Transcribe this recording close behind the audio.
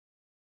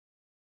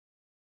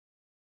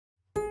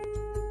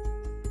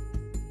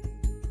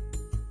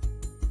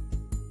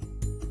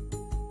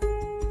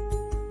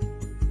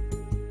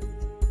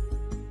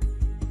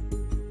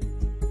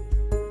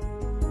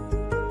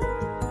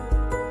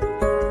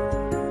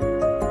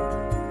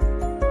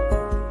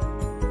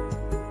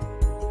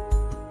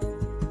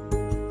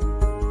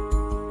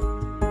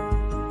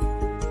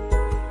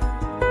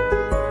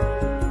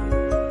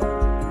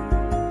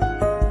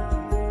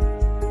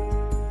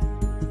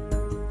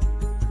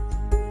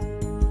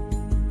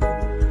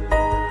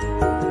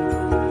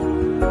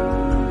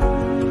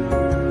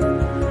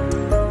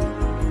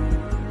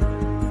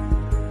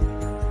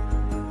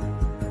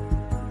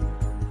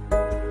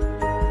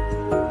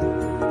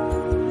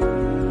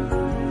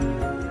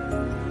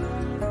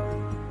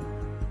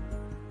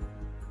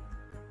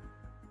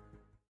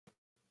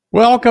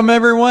Welcome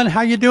everyone.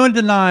 How you doing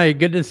tonight?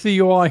 Good to see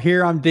you all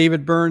here. I'm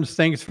David Burns.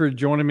 Thanks for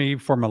joining me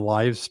for my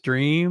live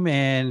stream,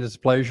 and it's a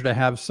pleasure to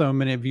have so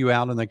many of you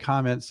out in the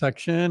comment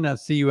section. I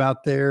see you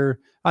out there.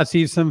 I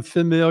see some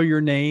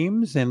familiar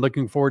names, and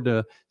looking forward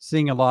to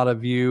seeing a lot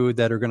of you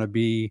that are going to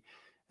be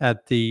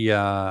at the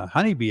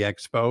Honeybee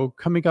Expo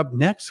coming up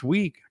next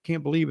week. I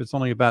can't believe it's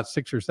only about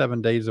 6 or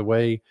 7 days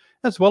away,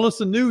 as well as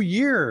the new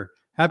year.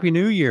 Happy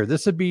New Year.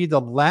 This would be the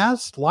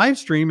last live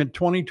stream in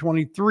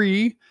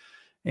 2023.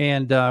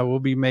 And we'll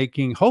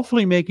be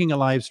hopefully making a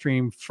live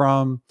stream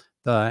from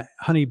the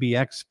Honeybee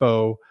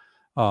Expo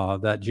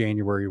that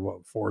January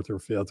 4th or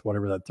 5th,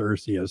 whatever that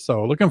Thursday is.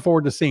 So looking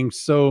forward to seeing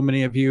so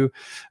many of you.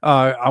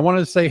 I want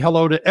to say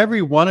hello to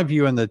every one of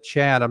you in the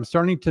chat. I'm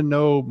starting to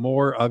know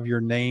more of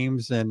your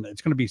names, and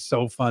it's going to be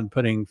so fun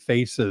putting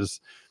faces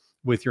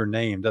with your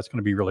name. That's going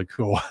to be really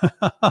cool.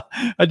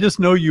 I just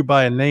know you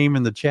by a name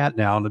in the chat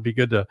now, and it'd be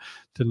good to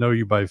know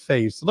you by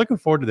face. Looking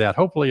forward to that.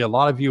 Hopefully a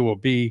lot of you will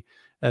be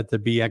at the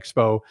Bee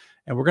Expo,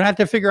 and we're gonna have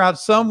to figure out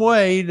some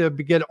way to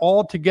get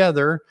all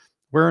together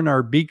wearing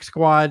our Beak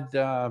Squad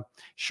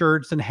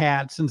shirts and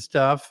hats and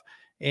stuff.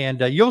 And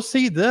you'll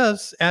see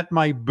this at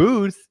my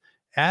booth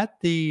at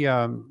the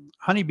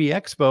Honeybee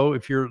Expo.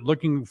 If you're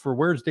looking for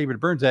where's David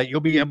Burns at,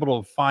 you'll be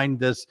able to find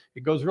this.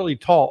 It goes really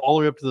tall all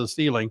the way up to the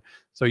ceiling,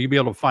 so you'll be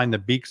able to find the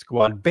Beak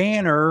Squad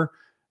banner,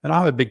 and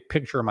I'll have a big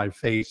picture of my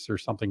face or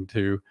something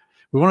too.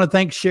 We want to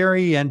thank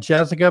Sherry and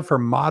Jessica for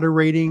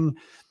moderating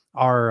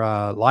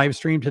our live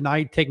stream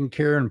tonight, taking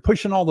care and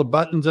pushing all the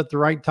buttons at the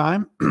right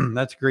time.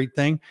 That's a great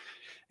thing.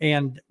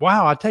 And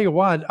wow, I tell you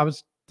what, I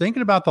was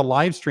thinking about the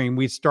live stream.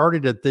 We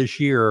started it this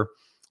year,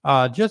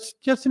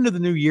 just into the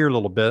new year a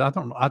little bit.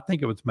 I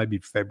think it was maybe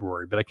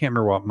February, but I can't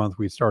remember what month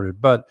we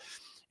started. But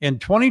in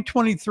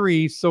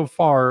 2023, so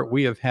far,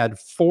 we have had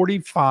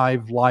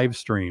 45 live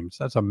streams.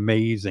 That's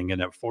amazing, isn't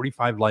it?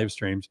 45 live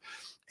streams.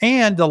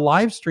 And the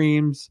live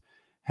streams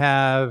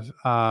have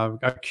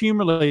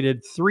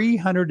accumulated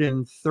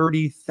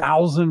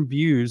 330,000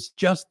 views,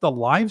 just the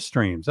live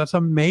streams. That's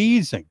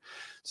amazing.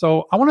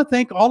 So I want to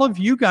thank all of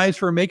you guys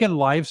for making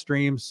live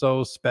streams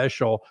so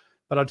special.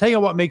 But I'll tell you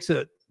what makes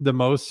it the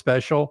most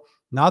special,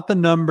 not the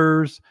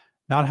numbers,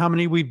 not how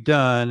many we've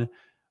done,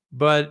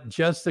 but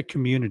just the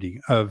community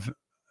of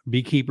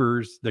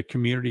beekeepers, the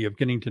community of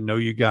getting to know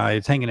you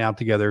guys, hanging out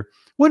together.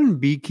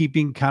 Wouldn't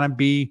beekeeping kind of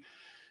be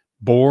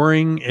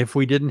boring if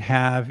we didn't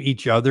have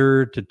each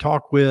other to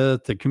talk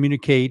with, to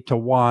communicate, to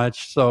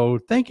watch? So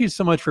thank you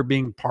so much for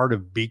being part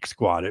of Beak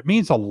Squad. It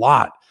means a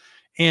lot.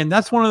 And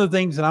that's one of the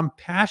things that I'm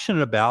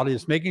passionate about,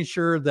 is making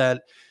sure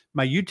that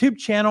my YouTube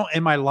channel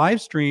and my live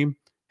stream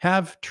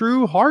have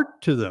true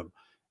heart to them.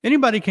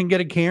 Anybody can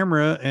get a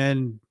camera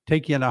and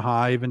take you in a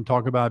hive and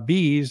talk about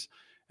bees.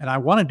 And I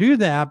want to do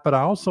that, but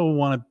I also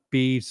want to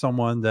be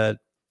someone that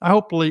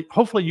hopefully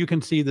you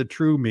can see the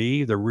true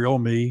me, the real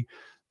me,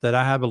 that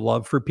I have a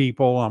love for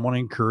people. I want to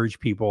encourage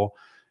people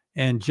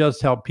and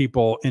just help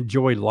people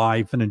enjoy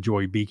life and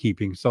enjoy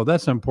beekeeping. So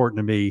that's important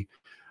to me.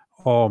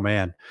 Oh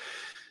man.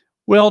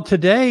 Well,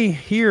 today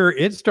here,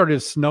 it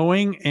started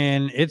snowing,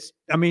 and it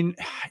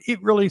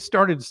really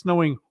started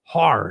snowing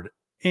hard,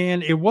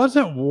 and it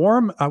wasn't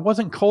warm. I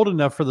wasn't cold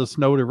enough for the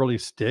snow to really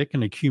stick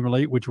and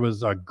accumulate, which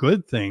was a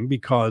good thing,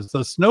 because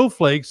the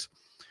snowflakes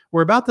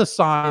were about the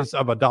size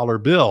of a dollar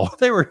bill.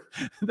 They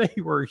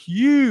were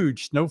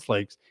huge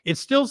snowflakes.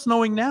 It's still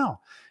snowing now,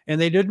 and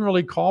they didn't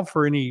really call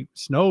for any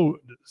snow,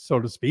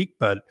 so to speak,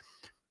 but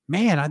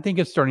man, I think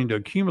it's starting to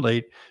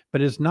accumulate,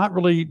 but it's not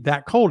really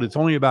that cold. It's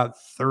only about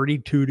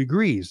 32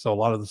 degrees. So a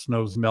lot of the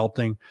snow's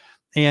melting,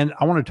 and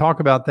I want to talk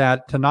about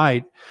that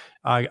tonight.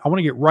 I want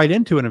to get right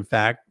into it, in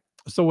fact,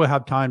 so we'll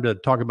have time to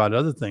talk about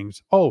other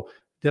things. Oh,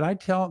 did I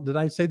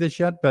say this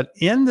yet? But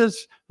in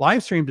this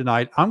live stream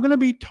tonight, I'm going to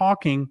be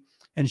talking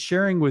and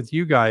sharing with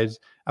you guys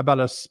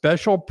about a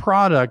special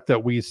product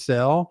that we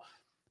sell,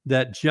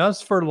 that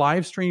just for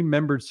live stream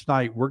members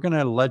tonight, we're going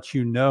to let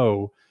you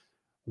know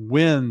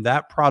when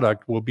that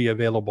product will be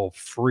available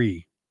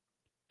free.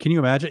 Can you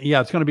imagine?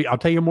 Yeah, it's going to be, I'll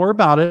tell you more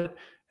about it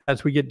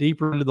as we get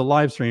deeper into the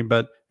live stream.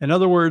 But in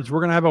other words,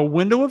 we're going to have a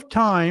window of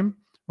time.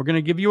 We're going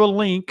to give you a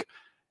link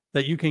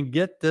that you can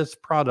get this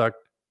product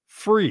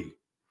free.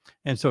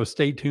 And so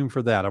stay tuned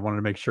for that. I wanted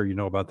to make sure you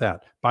know about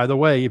that. By the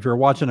way, if you're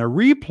watching a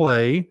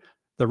replay,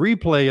 the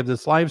replay of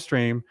this live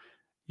stream,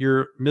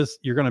 you're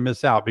going to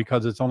miss out,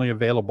 because it's only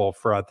available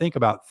for, I think,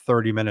 about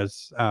 30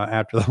 minutes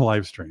after the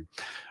live stream.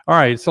 All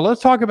right, so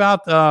let's talk about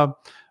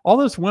all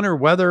this winter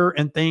weather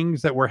and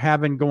things that we're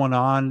having going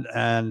on.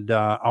 And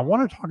I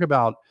want to talk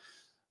about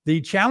the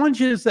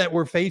challenges that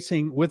we're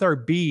facing with our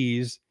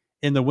bees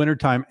in the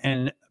wintertime.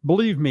 And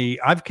believe me,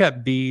 I've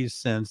kept bees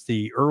since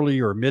the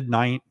early or mid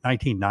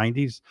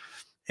 1990s.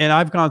 And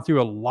I've gone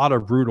through a lot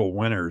of brutal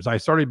winters. I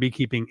started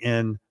beekeeping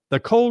in the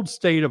cold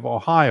state of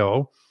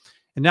Ohio,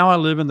 and now I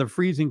live in the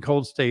freezing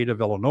cold state of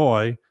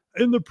Illinois,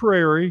 in the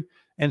prairie.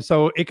 And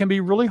so it can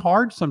be really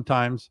hard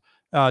sometimes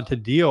to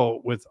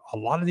deal with a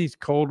lot of these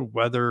cold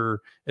weather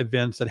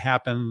events that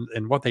happen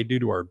and what they do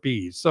to our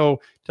bees. So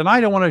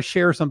tonight I want to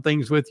share some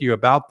things with you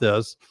about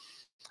this.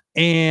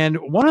 And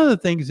one of the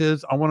things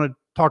is I want to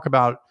talk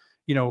about,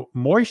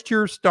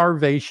 moisture,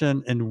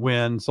 starvation, and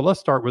wind. So let's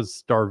start with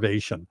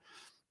starvation.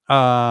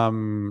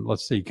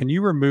 Let's see. Can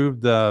you remove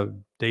the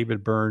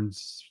David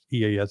Burns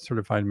EAS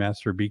Certified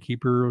Master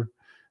Beekeeper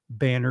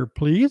banner,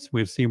 please?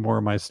 We've seen more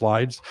of my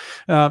slides.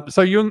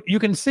 So you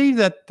can see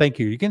that. Thank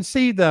you. You can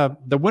see the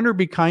winter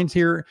bee kinds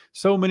here.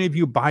 So many of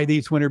you buy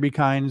these winter bee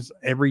kinds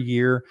every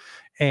year,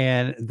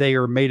 and they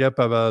are made up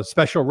of a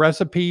special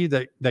recipe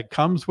that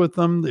comes with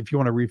them if you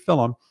want to refill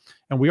them.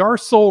 And we are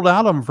sold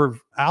out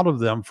of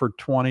them for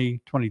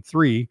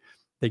 2023.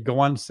 They go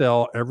on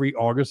sale every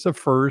August the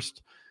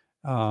 1st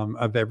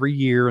of every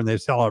year, and they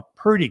sell out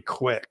pretty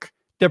quick,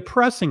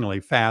 depressingly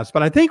fast.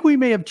 But I think we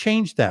may have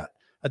changed that.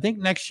 I think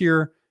next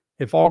year,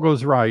 if all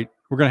goes right,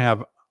 we're going to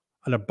have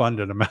an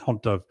abundant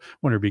amount of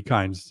winter bee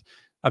kinds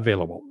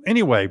available.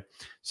 Anyway,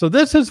 so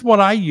this is what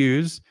I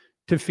use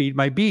to feed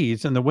my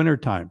bees in the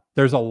wintertime.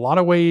 There's a lot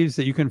of ways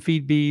that you can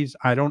feed bees.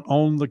 I don't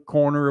own the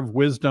corner of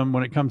wisdom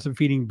when it comes to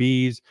feeding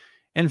bees.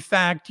 In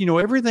fact,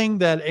 everything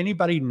that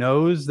anybody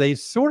knows, they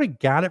sort of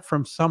got it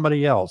from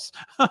somebody else.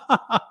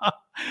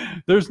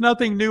 There's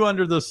nothing new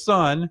under the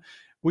sun.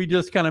 We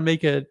just kind of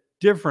make it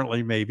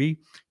differently, maybe.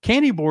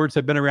 Candy boards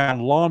have been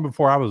around long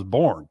before I was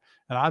born,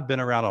 and I've been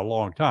around a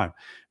long time.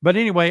 But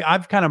anyway,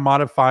 I've kind of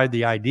modified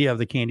the idea of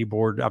the candy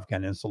board. I've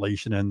got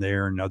insulation in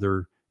there and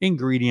other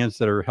ingredients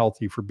that are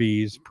healthy for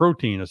bees,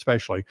 protein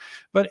especially.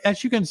 But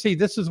as you can see,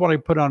 this is what I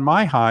put on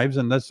my hives,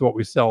 and this is what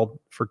we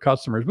sell for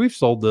customers. We've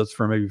sold this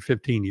for maybe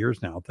 15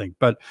 years now, I think.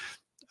 But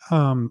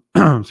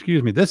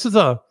excuse me, this is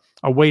a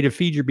way to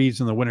feed your bees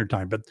in the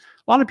wintertime. But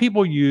a lot of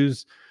people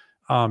use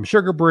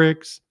sugar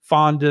bricks,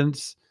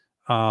 fondants,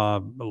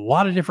 a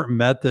lot of different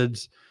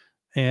methods.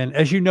 And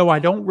as you know, I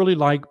don't really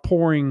like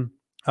pouring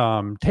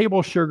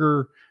table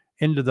sugar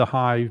into the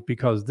hive,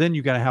 because then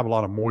you got to have a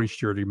lot of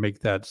moisture to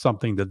make that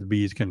something that the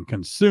bees can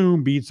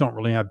consume. Bees don't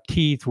really have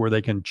teeth where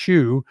they can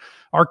chew.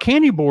 Our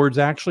candy boards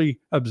actually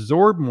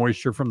absorb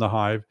moisture from the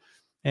hive,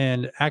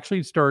 and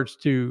actually starts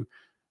to,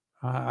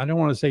 I don't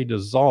want to say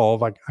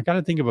dissolve. I got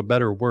to think of a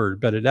better word,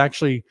 but it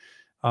actually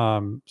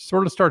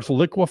sort of starts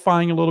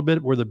liquefying a little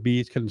bit where the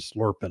bees can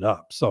slurp it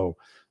up. So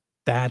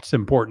that's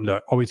important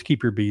to always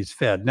keep your bees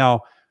fed.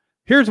 Now,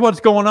 here's what's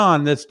going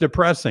on that's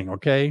depressing,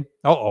 okay?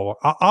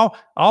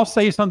 I'll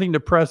say something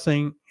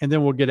depressing, and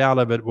then we'll get out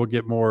of it. We'll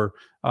get more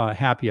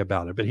happy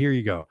about it. But here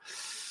you go.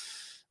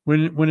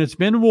 When it's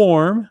been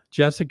warm,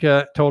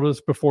 Jessica told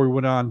us before we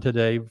went on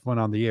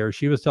the air,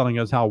 she was telling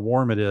us how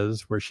warm it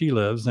is where she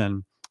lives,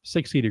 and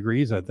 60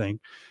 degrees, I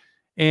think.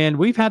 And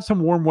we've had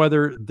some warm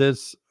weather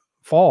this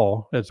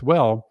fall as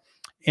well.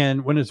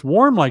 And when it's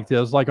warm like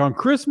this, like on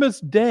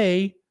Christmas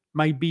Day,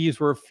 my bees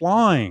were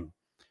flying.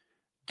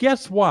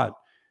 Guess what?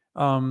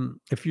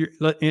 If you're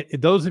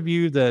those of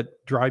you that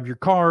drive your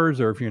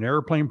cars, or if you're an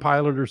airplane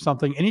pilot or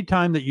something,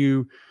 anytime that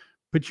you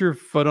put your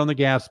foot on the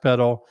gas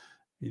pedal,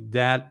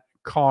 that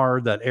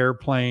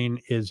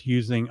airplane is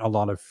using a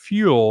lot of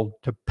fuel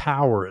to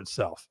power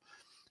itself.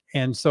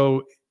 And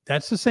so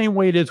that's the same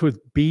way it is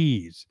with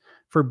bees.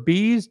 For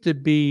bees to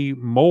be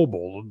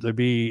mobile, to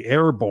be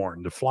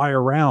airborne, to fly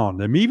around,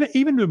 and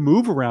even to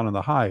move around in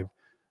the hive,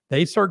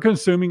 they start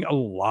consuming a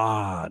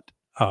lot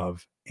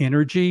of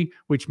energy,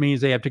 which means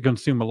they have to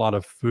consume a lot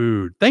of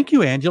food. Thank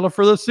you, Angela,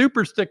 for the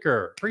super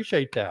sticker.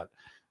 Appreciate that.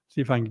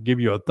 See if I can give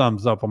you a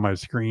thumbs up on my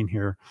screen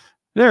here.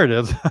 There it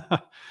is.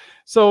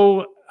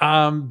 So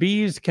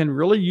bees can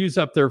really use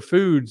up their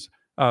food's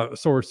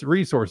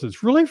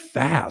resources really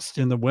fast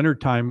in the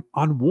wintertime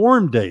on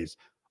warm days.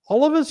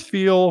 All of us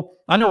feel,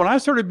 I know when I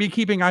started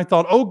beekeeping, I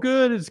thought, oh,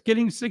 good, it's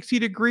getting 60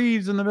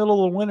 degrees in the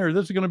middle of the winter.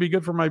 This is going to be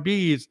good for my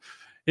bees.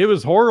 It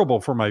was horrible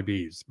for my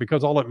bees,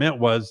 because all it meant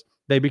was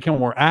they become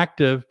more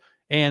active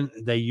and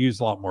they use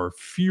a lot more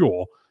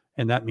fuel.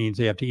 And that means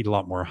they have to eat a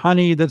lot more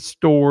honey that's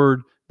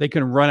stored. They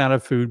can run out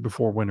of food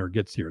before winter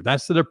gets here.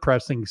 That's the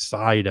depressing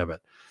side of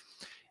it.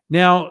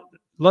 Now,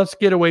 let's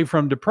get away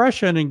from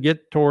depression and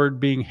get toward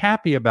being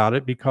happy about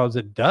it, because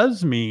it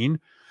does mean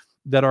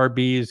that our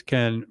bees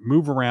can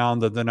move around,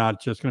 that they're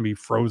not just going to be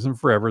frozen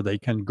forever. They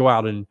can go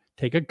out and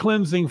take a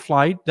cleansing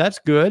flight. That's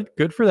good.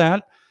 Good for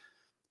that.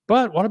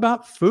 But what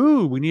about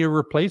food? We need a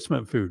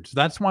replacement food. So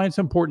that's why it's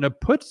important to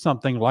put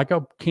something like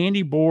a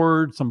candy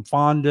board, some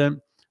fondant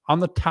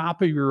on the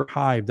top of your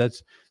hive.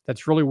 That's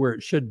really where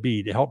it should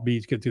be to help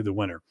bees get through the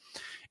winter.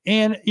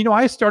 And,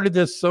 I started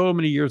this so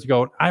many years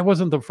ago. I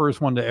wasn't the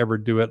first one to ever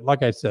do it.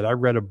 Like I said, I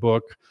read a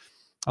book,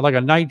 like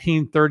a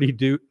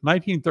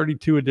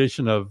 1932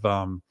 edition of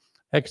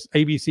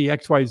ABC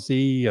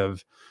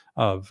XYZ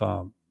of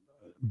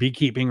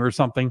beekeeping or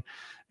something.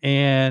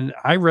 And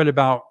I read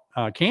about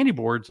candy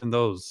boards in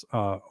those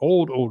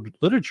old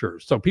literature.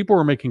 So people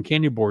were making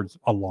candy boards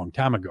a long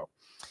time ago.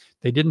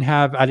 I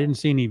didn't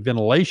see any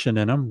ventilation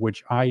in them,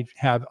 which I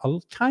have a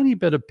tiny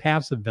bit of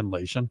passive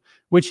ventilation,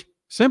 which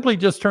simply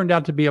just turned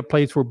out to be a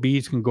place where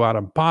bees can go out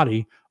and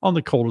potty on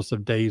the coldest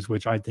of days,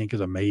 which I think is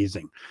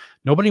amazing.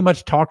 Nobody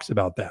much talks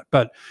about that.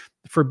 But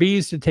for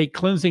bees to take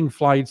cleansing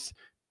flights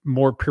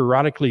more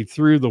periodically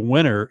through the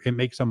winter, it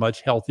makes a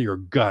much healthier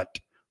gut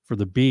for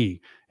the bee.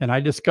 And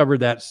I discovered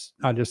that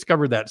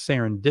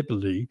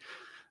serendipity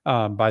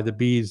by the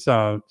bees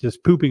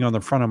just pooping on the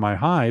front of my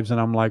hives.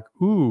 And I'm like,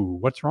 ooh,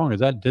 what's wrong?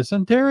 Is that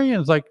dysentery? And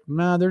it's like,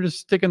 nah, they're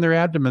just sticking their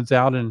abdomens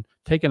out and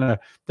taking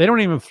they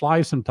don't even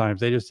fly sometimes.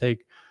 They just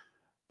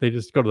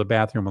go to the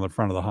bathroom on the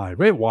front of the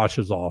hive. It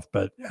washes off,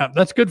 but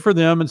that's good for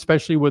them,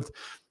 especially with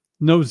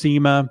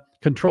nosema,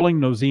 controlling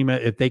nosema.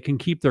 If they can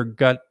keep their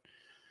gut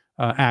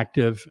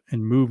active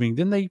and moving,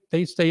 then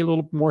they stay a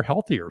little more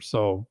healthier.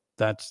 So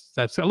that's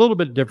a little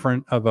bit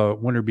different of a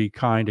winter bee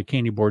kind of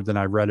candy board than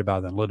I read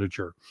about in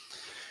literature.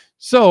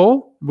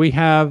 So we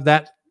have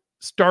that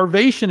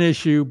starvation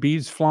issue,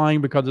 bees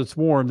flying because it's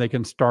warm, they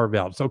can starve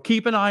out. So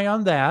keep an eye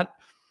on that.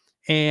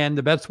 And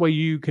the best way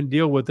you can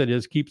deal with it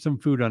is keep some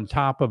food on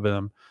top of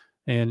them.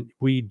 And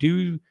we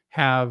do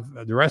have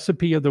the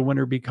recipe of the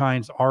winter bee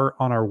kinds are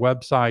on our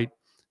website.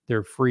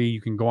 They're free.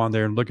 You can go on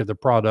there and look at the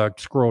product,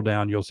 scroll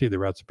down, you'll see the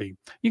recipe.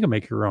 You can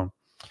make your own.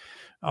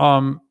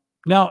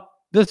 Now,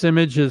 this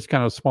image is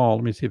kind of small.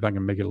 Let me see if I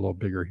can make it a little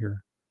bigger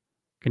here.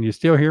 Can you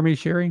still hear me,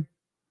 Sherry?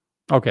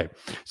 Okay.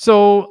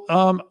 So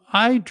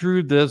I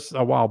drew this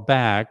a while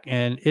back,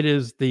 and it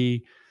is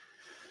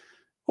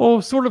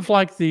sort of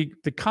like the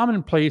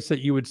common place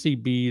that you would see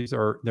bees,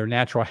 or their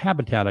natural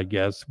habitat, I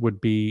guess, would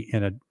be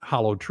in a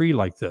hollow tree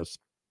like this.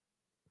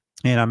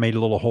 And I made a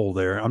little hole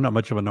there. I'm not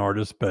much of an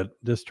artist, but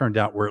this turned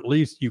out where at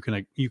least you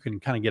can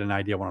kind of get an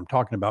idea of what I'm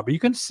talking about. But you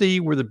can see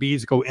where the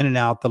bees go in and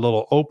out, the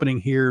little opening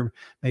here,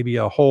 maybe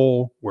a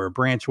hole where a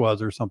branch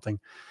was or something.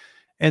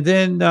 And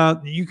then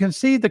you can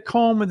see the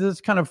comb with this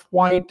kind of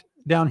white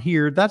down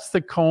here. That's the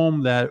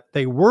comb that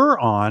they were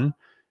on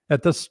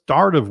at the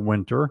start of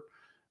winter.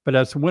 But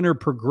as winter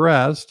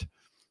progressed,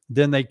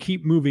 then they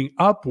keep moving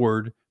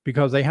upward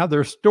because they have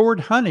their stored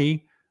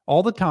honey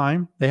all the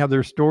time. They have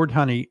their stored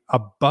honey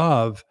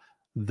above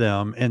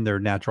them in their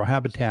natural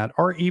habitat,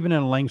 or even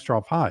in a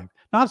Langstroth hive.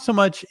 Not so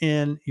much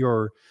in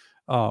your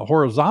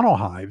horizontal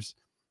hives.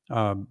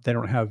 They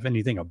don't have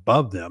anything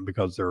above them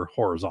because they're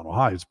horizontal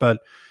hives. But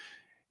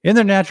in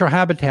their natural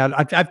habitat,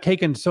 I've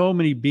taken so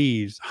many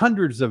bees,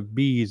 hundreds of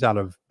bees out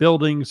of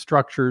buildings,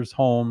 structures,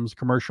 homes,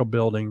 commercial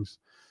buildings.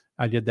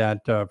 I did that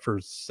for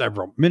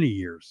many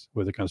years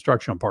with a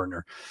construction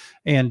partner.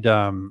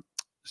 And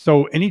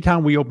so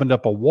anytime we opened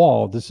up a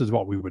wall, this is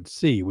what we would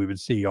see. We would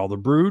see all the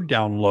brood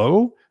down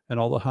low and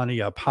all the honey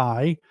up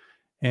high.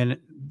 And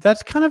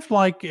that's kind of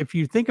like, if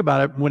you think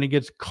about it, when it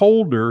gets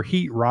colder,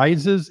 heat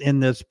rises in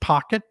this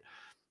pocket.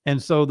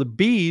 And so the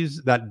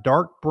bees, that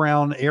dark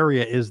brown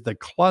area is the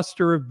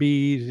cluster of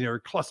bees,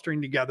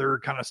 clustering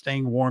together, kind of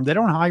staying warm. They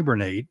don't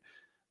hibernate.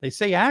 They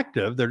stay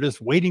active. They're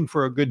just waiting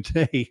for a good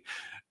day,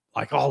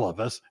 like all of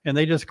us. And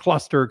they just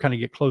cluster, kind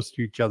of get close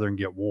to each other and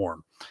get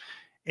warm.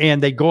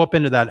 And they go up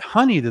into that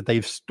honey that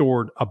they've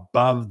stored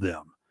above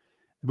them,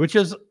 which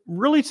is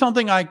really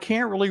something I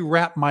can't really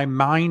wrap my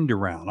mind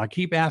around. I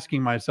keep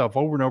asking myself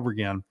over and over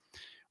again,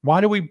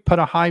 why do we put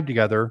a hive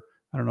together?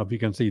 I don't know if you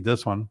can see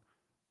this one.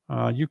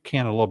 You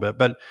can a little bit,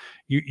 but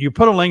you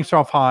put a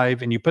Langstroth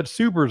hive and you put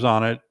supers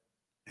on it,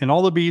 and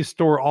all the bees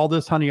store all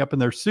this honey up in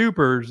their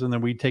supers, and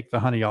then we take the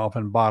honey off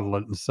and bottle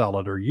it and sell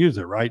it or use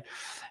it, right?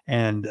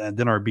 And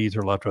then our bees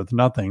are left with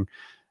nothing.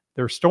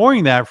 They're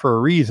storing that for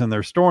a reason.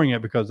 They're storing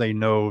it because they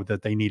know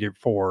that they need it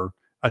for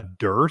a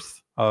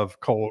dearth of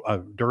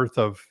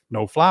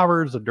no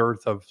flowers, a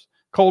dearth of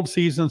cold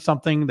season,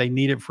 something. They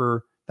need it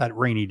for that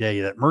rainy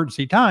day, that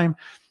emergency time.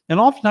 And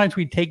oftentimes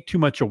we take too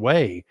much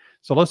away.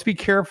 So let's be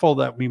careful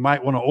that we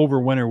might want to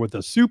overwinter with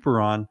a super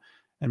on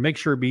and make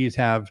sure bees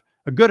have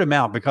a good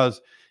amount,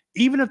 because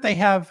even if they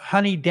have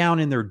honey down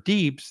in their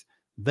deeps,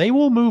 they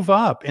will move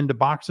up into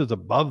boxes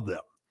above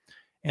them.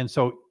 And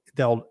so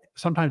they'll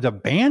sometimes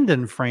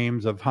abandon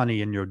frames of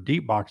honey in your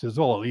deep boxes,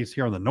 well, at least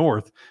here in the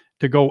north,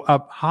 to go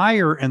up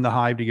higher in the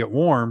hive to get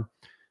warm.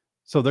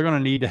 So they're going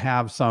to need to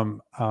have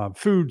some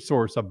food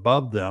source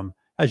above them,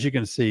 as you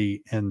can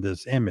see in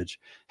this image.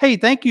 Hey,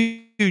 thank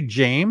you,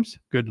 James.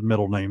 Good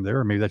middle name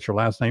there. Maybe that's your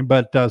last name,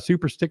 but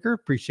super sticker.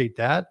 Appreciate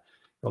that.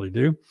 Really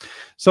do.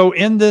 So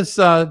in this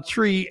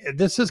tree,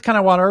 this is kind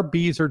of what our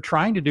bees are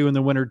trying to do in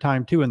the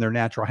wintertime too, in their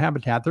natural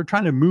habitat. They're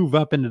trying to move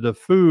up into the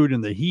food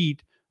and the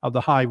heat of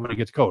the hive when it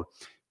gets cold.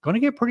 Going to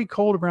get pretty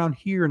cold around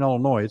here in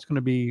Illinois. It's going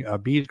to be,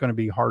 bees going to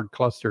be hard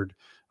clustered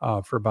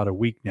for about a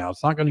week now.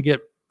 It's not going to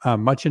get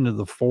much into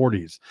the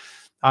 40s.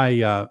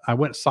 I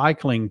went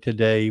cycling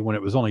today when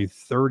it was only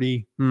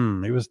 30.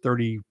 It was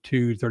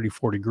 32,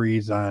 34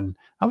 degrees. And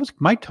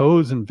my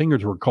toes and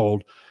fingers were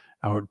cold.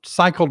 I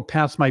cycled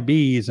past my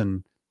bees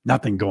and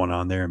nothing going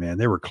on there, man.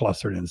 They were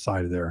clustered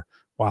inside of there.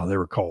 Wow, they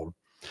were cold.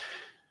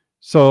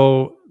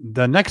 So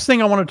the next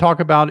thing I want to talk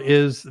about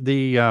is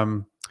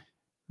the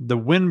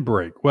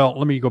windbreak. Well,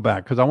 let me go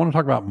back because I want to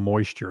talk about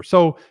moisture.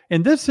 So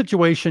in this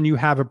situation, you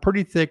have a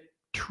pretty thick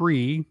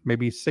tree,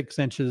 maybe 6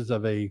 inches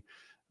of the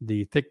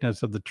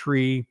thickness of the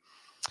tree,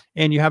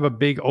 and you have a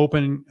big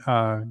open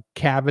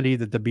cavity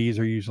that the bees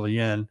are usually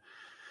in.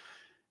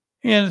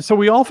 And so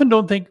we often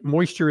don't think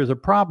moisture is a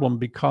problem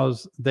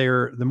because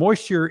the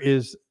moisture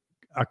is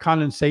a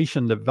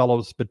condensation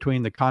develops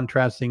between the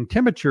contrasting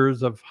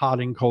temperatures of hot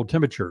and cold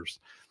temperatures.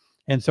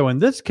 And so in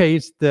this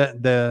case,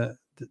 the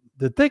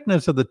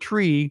thickness of the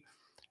tree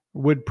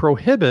would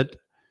prohibit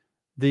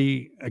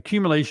the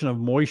accumulation of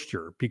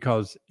moisture,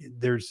 because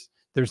there's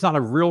not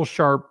a real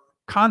sharp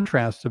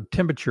contrast of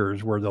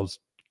temperatures where those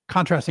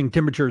contrasting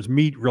temperatures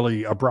meet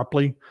really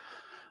abruptly,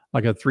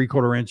 like a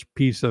 3/4 inch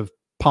piece of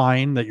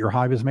pine that your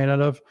hive is made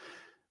out of.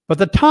 But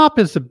the top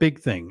is the big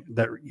thing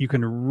that you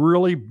can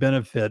really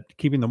benefit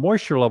keeping the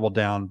moisture level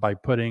down by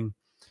putting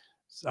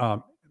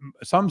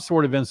some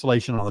sort of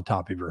insulation on the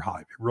top of your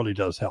hive. It really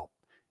does help.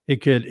 It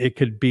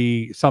could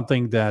be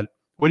something that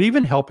would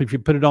even help if you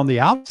put it on the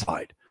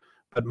outside,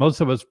 but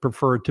most of us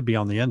prefer it to be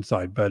on the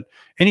inside. But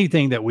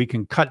anything that we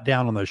can cut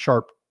down on the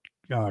sharp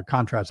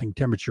contrasting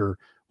temperature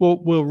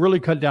will really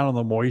cut down on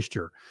the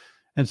moisture.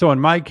 And so in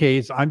my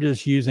case, I'm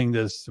just using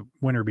this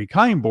winter bee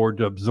kind board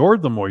to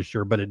absorb the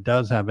moisture, but it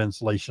does have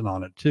insulation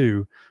on it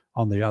too,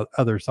 on the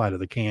other side of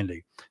the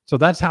candy. So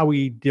that's how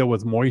we deal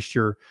with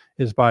moisture,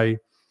 is by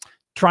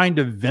trying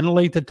to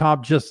ventilate the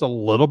top just a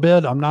little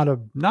bit. I'm not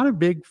a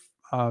big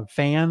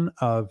fan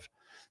of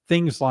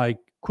things like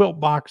quilt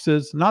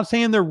boxes. I'm not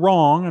saying they're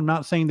wrong. I'm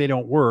not saying they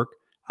don't work.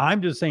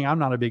 I'm just saying I'm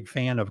not a big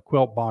fan of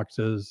quilt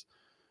boxes,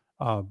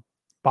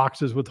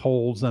 boxes with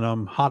holes in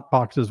them, hot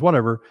boxes,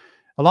 whatever.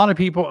 A lot of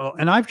people,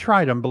 and I've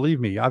tried them, believe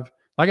me.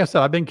 Like I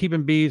said, I've been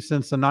keeping bees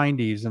since the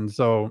 90s. And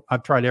so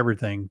I've tried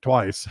everything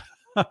twice.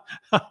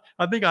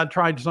 I think I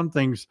tried some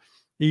things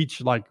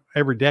each, like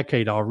every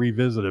decade I'll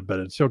revisit it, but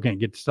it still can't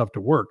get stuff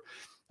to work.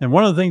 And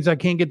one of the things I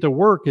can't get to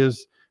work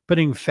is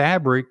putting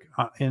fabric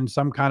in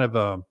some kind of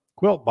a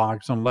quilt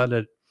box and let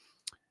it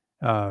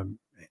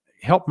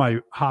help my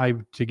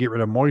hive to get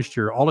rid of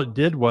moisture. All it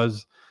did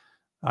was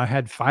I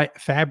had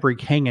fabric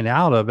hanging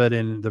out of it,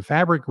 and the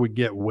fabric would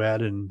get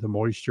wet and the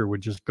moisture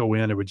would just go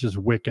in. It would just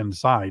wick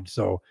inside.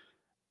 So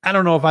I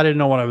don't know if I didn't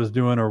know what I was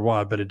doing or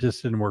what, but it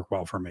just didn't work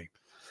well for me.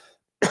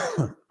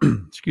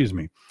 Excuse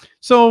me.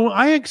 So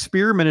I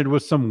experimented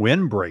with some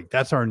windbreak.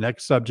 That's our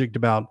next subject,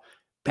 about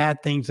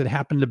bad things that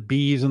happen to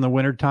bees in the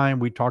wintertime.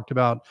 We talked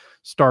about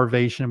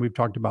starvation. We've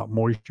talked about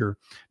moisture.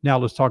 Now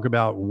let's talk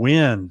about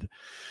wind.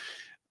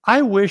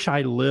 I wish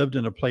I lived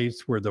in a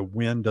place where the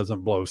wind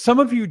doesn't blow. Some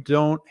of you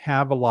don't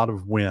have a lot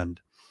of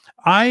wind.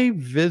 I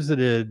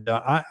visited,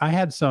 I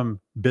had some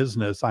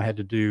business I had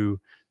to do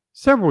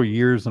several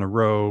years in a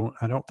row.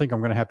 I don't think I'm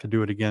going to have to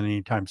do it again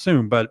anytime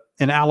soon, but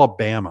in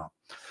Alabama,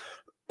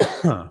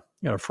 got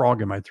a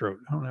frog in my throat.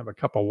 I don't have a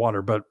cup of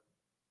water, but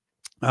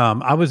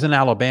I was in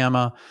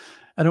Alabama.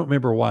 I don't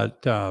remember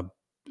what, I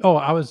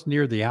was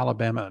near the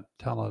Alabama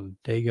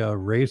Talladega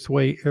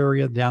Raceway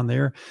area down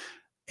there.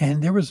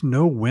 And there was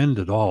no wind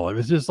at all. It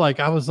was just like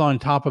I was on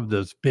top of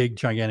this big,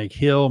 gigantic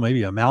hill,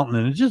 maybe a mountain,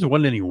 and it just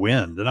wasn't any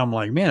wind. And I'm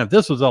like, man, if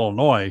this was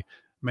Illinois,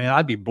 man,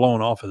 I'd be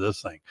blown off of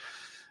this thing.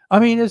 I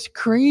mean, it's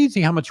crazy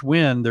how much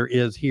wind there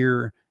is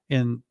here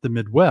in the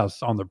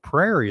Midwest, on the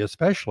prairie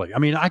especially. I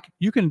mean,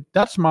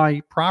 that's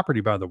my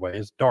property, by the way.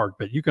 It's dark,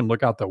 but you can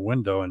look out the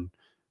window and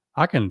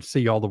I can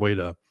see all the way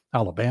to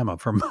Alabama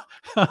from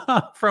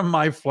from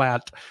my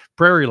flat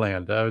prairie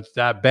land. It's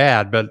that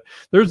bad, but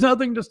there's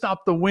nothing to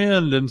stop the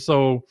wind. And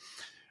so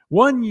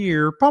one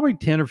year, probably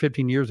 10 or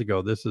 15 years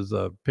ago, this is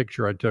a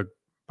picture I took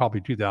probably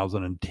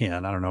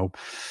 2010. I don't know.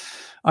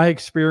 I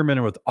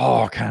experimented with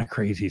all kind of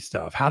crazy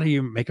stuff. How do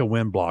you make a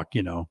wind block,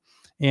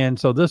 And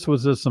so this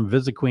was just some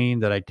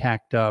Visiqueen that I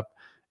tacked up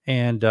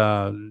and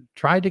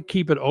tried to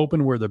keep it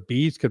open where the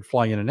bees could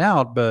fly in and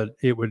out, but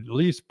it would at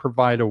least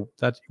provide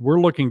we're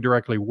looking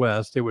directly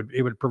west. It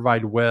would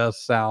provide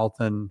west, south,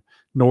 and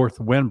north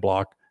wind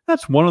block.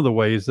 That's one of the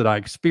ways that I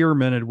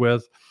experimented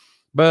with,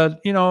 but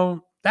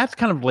that's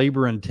kind of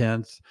labor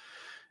intense.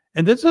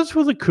 And this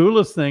was the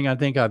coolest thing I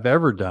think I've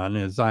ever done.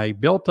 Is I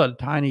built I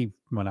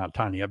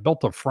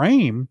built a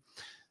frame,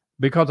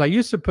 because I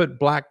used to put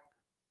black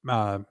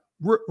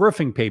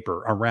roofing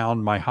paper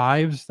around my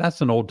hives. That's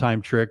an old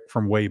time trick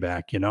from way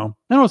back. I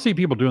don't see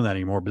people doing that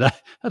anymore, but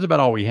that's about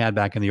all we had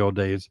back in the old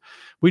days.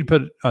 We'd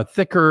put a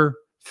thicker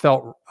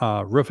felt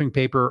roofing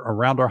paper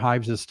around our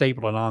hives, to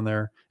staple it on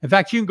there. In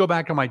fact, you can go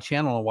back to my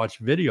channel and watch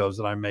videos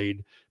that I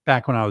made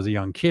back when I was a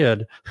young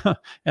kid.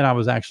 And I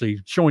was actually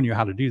showing you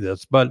how to do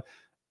this, but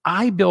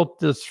I built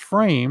this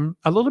frame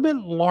a little bit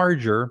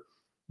larger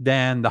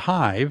than the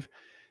hive,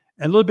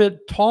 and a little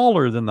bit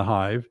taller than the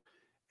hive.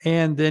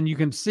 And then you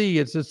can see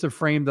it's just a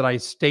frame that I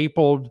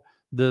stapled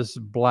this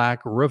black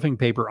roofing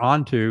paper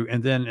onto.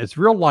 And then it's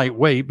real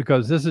lightweight,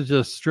 because this is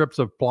just strips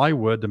of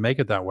plywood to make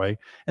it that way.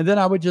 And then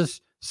I would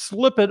just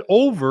slip it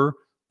over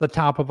the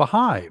top of a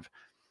hive.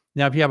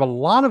 Now, if you have a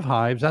lot of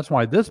hives, that's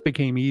why this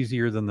became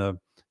easier than the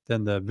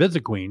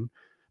Visiqueen,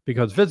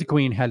 because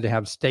Visiqueen had to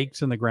have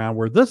stakes in the ground,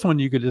 where this one,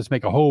 you could just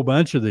make a whole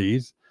bunch of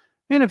these.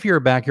 And if you're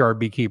a backyard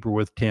beekeeper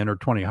with 10 or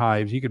 20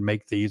 hives, you could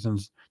make these and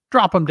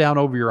drop them down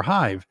over your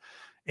hive.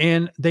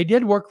 And they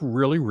did work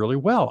really, really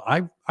well.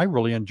 I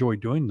really enjoyed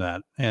doing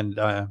that. And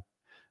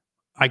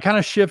I kind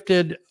of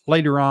shifted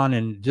later on,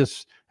 and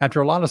just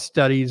after a lot of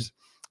studies,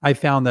 I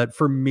found that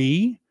for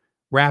me,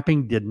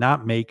 wrapping did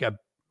not make a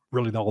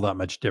really all that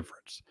much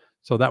difference.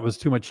 So that was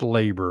too much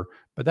labor,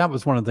 but that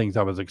was one of the things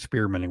I was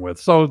experimenting with.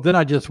 So then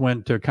I just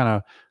went to kind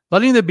of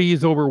letting the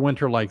bees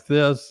overwinter like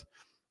this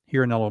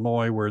here in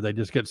Illinois, where they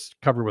just get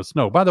covered with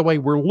snow. By the way,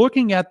 we're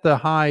looking at the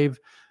hive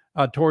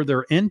toward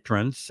their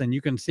entrance, and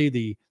you can see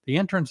the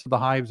entrance of the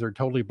hives are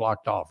totally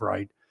blocked off,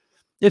 right?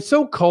 It's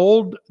so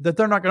cold that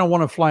they're not going to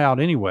want to fly out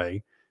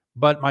anyway.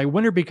 But my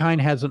winter bee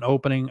kind has an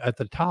opening at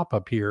the top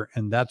up here,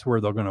 and that's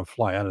where they're going to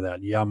fly out of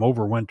that. Yeah, I'm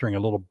overwintering a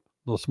little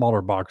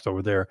smaller box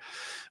over there.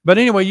 But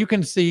anyway, you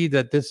can see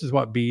that this is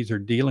what bees are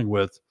dealing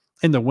with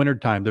in the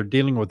wintertime. They're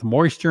dealing with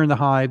moisture in the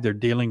hive. They're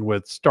dealing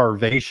with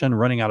starvation,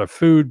 running out of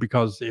food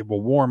because it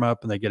will warm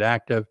up and they get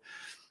active.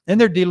 And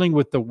they're dealing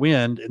with the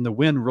wind, and the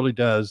wind really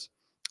does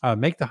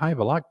make the hive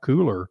a lot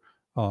cooler,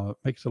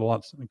 makes it a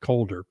lot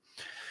colder.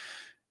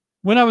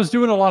 When I was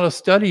doing a lot of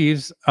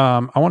studies,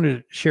 I wanted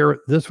to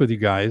share this with you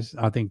guys.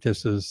 I think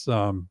this is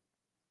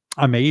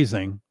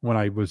amazing when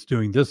I was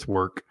doing this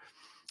work.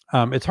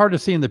 It's hard to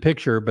see in the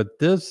picture, but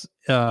this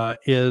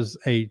is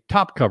a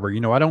top cover. You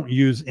know, I don't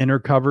use inner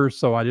covers,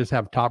 so I just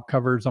have top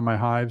covers on my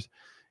hives.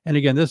 And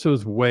again, this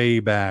was way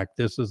back.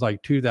 This is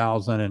like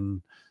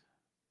 2000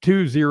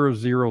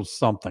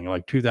 something,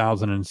 like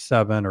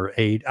 2007 or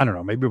 8. I don't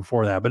know, maybe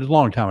before that, but it's a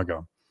long time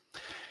ago.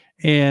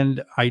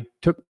 And I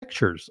took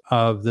pictures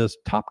of this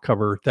top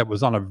cover that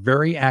was on a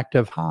very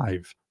active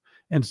hive.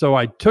 And so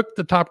I took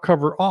the top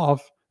cover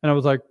off and I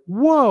was like,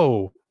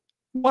 whoa,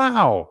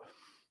 wow.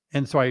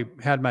 And so I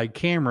had my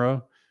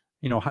camera,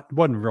 you know, it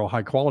wasn't real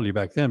high quality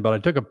back then, but I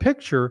took a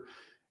picture.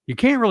 You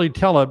can't really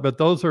tell it, but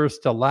those are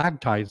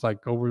stalactites,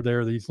 like over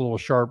there, these little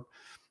sharp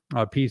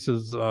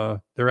pieces.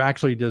 They're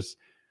actually just,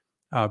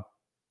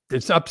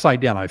 it's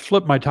upside down. I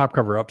flipped my top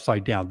cover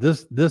upside down.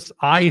 This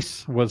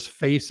ice was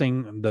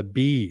facing the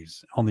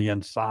bees on the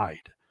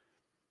inside.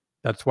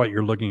 That's what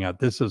you're looking at.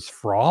 This is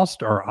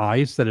frost or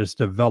ice that is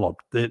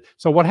developed.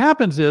 So what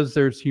happens is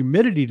there's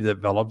humidity that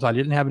develops. I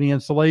didn't have any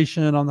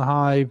insulation on the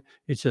hive.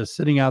 It's just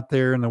sitting out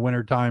there in the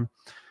wintertime.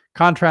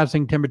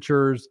 Contrasting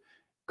temperatures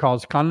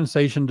cause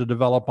condensation to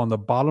develop on the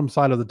bottom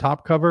side of the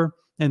top cover,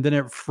 and then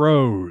it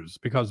froze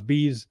because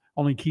bees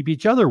only keep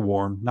each other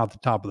warm, not the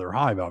top of their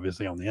hive,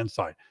 obviously, on the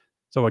inside.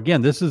 So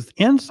again, this is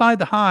inside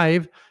the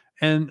hive,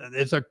 and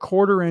it's a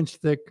 1/4 inch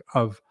thick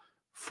of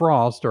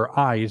frost or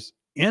ice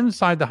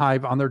inside the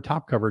hive on their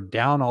top cover,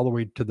 down all the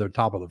way to the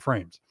top of the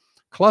frames.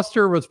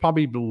 Cluster was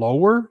probably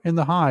lower in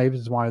the hive,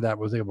 is why that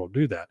was able to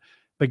do that.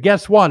 But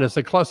guess what? As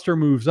the cluster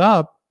moves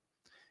up,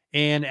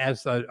 and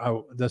as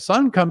the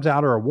sun comes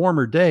out or a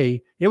warmer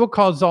day, it will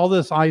cause all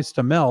this ice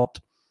to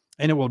melt,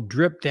 and it will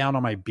drip down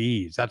on my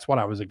bees. That's what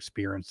I was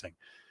experiencing.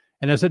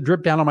 And as it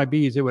dripped down on my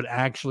bees, it would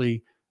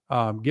actually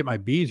get my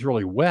bees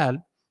really wet,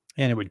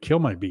 and it would kill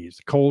my bees,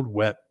 cold,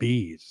 wet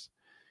bees.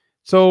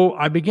 So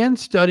I began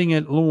studying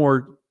it a little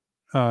more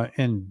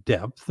in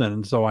depth.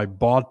 And so I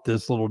bought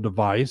this little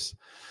device.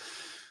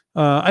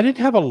 I didn't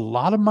have a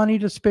lot of money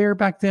to spare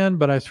back then,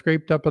 but I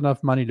scraped up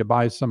enough money to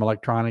buy some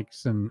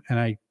electronics, and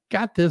I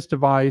got this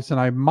device, and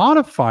I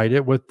modified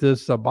it with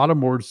this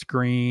bottom board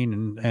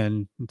screen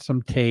and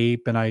some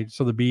tape, and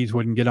so the bees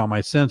wouldn't get on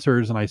my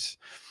sensors, and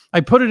I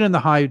put it in the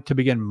hive to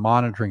begin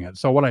monitoring it.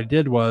 So what I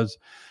did was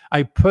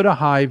I put a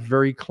hive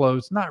very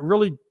close, not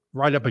really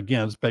right up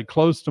against, but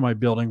close to my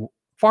building,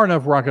 far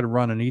enough where I could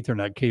run an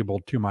Ethernet cable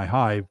to my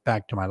hive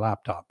back to my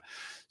laptop.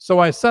 So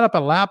I set up a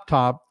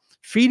laptop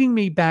feeding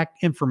me back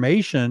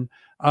information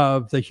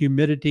of the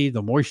humidity,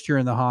 the moisture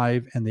in the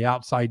hive, and the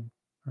outside,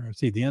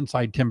 the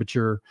inside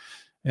temperature.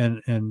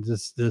 And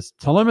this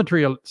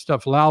telemetry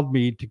stuff allowed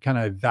me to kind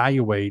of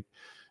evaluate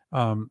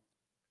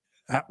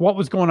what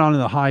was going on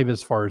in the hive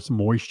as far as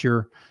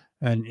moisture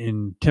and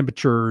in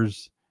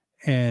temperatures.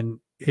 And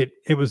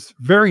it was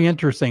very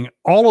interesting.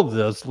 All of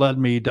this led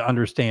me to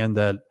understand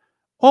that,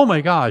 oh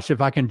my gosh, if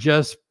I can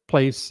just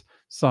place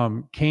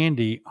some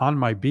candy on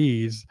my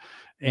bees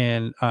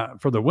and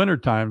for the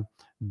wintertime,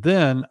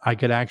 then I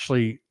could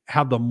actually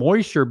have the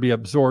moisture be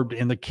absorbed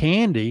in the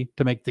candy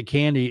to make the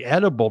candy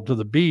edible to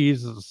the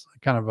bees. It's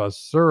kind of a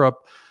syrup.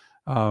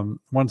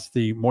 Once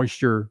the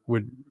moisture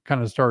would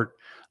kind of start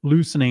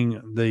loosening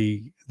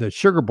the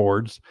sugar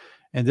boards,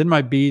 and then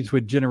my bees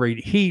would generate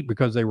heat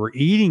because they were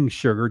eating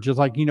sugar. Just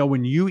like, you know,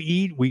 when you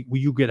eat,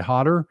 you get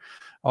hotter.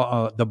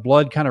 The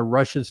blood kind of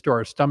rushes to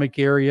our stomach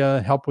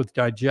area, help with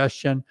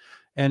digestion.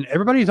 And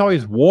everybody's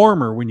always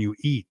warmer when you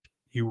eat.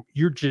 You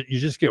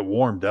just get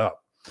warmed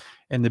up.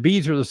 And the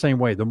bees are the same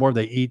way. The more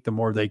they eat, the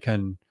more they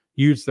can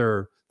use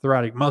their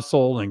thoracic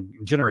muscle and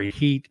generate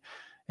heat.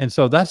 And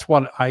so that's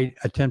what I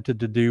attempted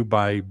to do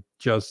by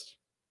just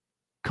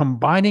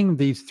combining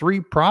these three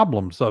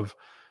problems of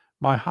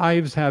my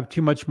hives have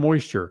too much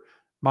moisture,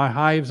 my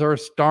hives are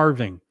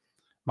starving,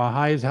 my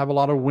hives have a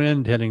lot of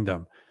wind hitting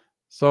them.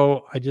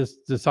 So I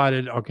just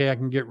decided, okay, I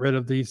can get rid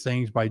of these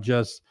things by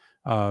just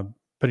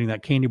putting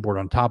that candy board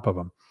on top of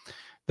them.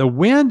 The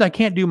wind I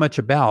can't do much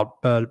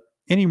about, but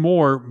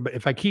anymore,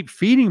 if I keep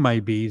feeding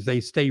my bees,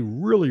 they stay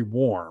really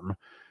warm.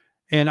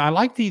 And I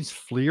like these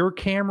FLIR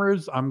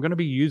cameras. I'm going to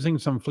be using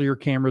some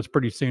FLIR cameras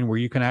pretty soon where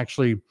you can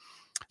actually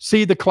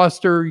see the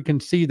cluster. You can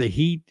see the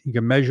heat. You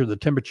can measure the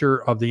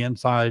temperature of the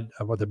inside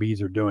of what the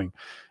bees are doing.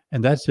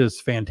 And that's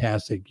just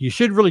fantastic. You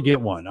should really get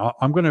one.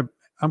 I'm going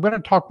to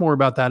talk more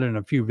about that in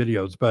a few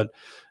videos, but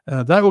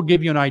that will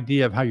give you an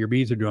idea of how your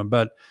bees are doing.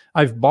 But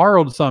I've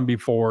borrowed some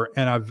before,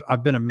 and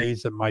I've been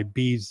amazed that my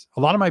bees, a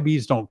lot of my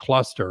bees don't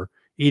cluster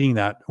eating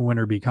that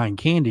winter bee kind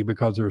candy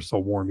because they're so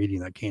warm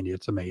eating that candy.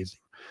 It's amazing.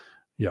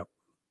 Yep.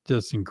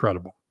 Just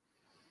incredible.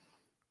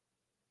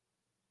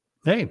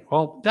 Hey,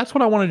 well, that's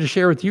what I wanted to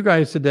share with you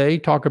guys today.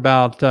 Talk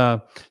about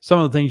some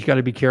of the things you got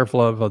to be careful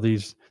of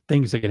these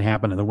things that can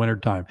happen in the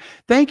wintertime.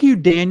 Thank you,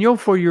 Daniel,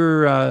 for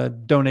your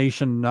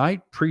donation tonight.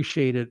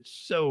 Appreciate it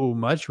so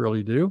much.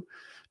 Really do.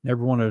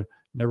 Never want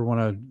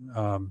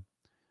to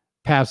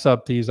pass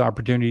up these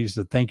opportunities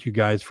to thank you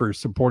guys for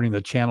supporting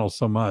the channel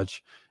so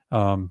much.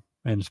 And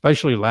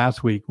especially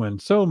last week when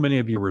so many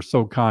of you were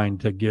so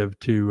kind to give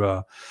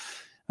to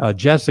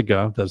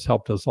Jessica, that's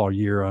helped us all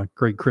year. A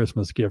great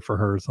Christmas gift for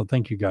her. So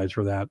thank you guys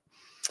for that.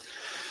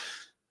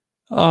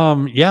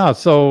 Yeah,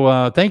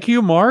 so thank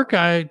you, Mark.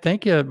 I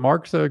thank you.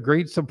 Mark's a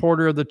great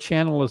supporter of the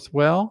channel as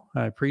well.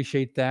 I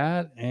appreciate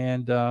that.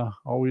 And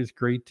always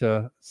great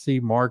to see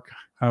Mark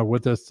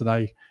with us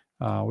tonight.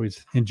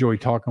 Always enjoy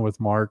talking with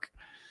Mark.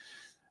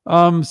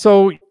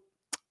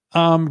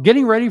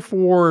 Getting ready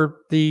for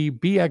the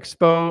Bee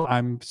Expo.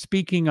 I'm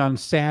speaking on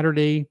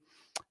Saturday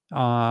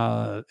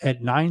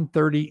at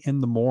 9:30 in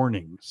the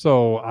morning.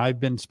 So I've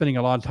been spending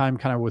a lot of time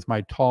kind of with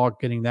my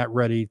talk, getting that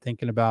ready,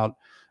 thinking about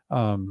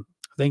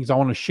things I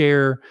want to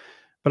share.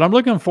 But I'm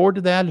looking forward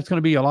to that. It's going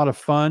to be a lot of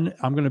fun.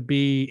 I'm going to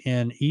be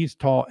in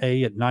East Hall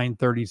A at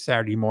 9:30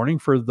 Saturday morning.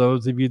 For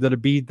those of you that'll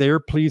be there,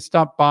 please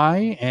stop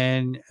by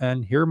and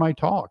hear my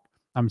talk.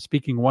 I'm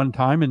speaking one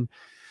time, and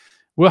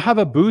we'll have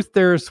a booth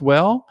there as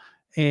well.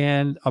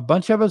 And a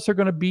bunch of us are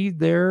going to be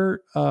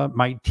there.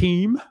 My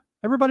team,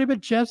 everybody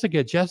but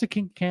Jessica.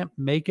 Jessica can't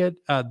make it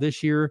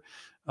this year.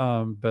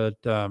 But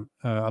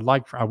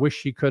I wish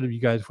she could, if you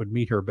guys would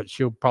meet her, but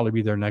she'll probably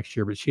be there next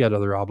year, but she had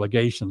other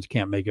obligations,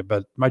 can't make it.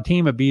 But my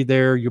team will be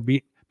there. You'll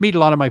meet a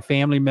lot of my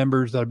family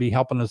members that'll be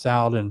helping us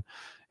out. And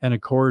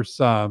of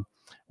course,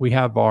 we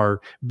have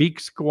our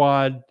Beak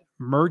Squad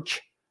merch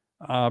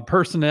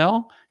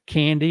personnel,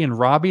 Candy and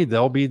Robbie.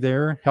 They'll be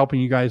there helping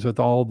you guys with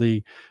all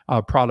the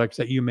products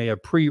that you may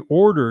have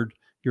pre-ordered,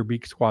 your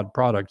Beak Squad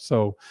products.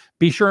 So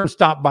be sure to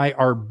stop by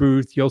our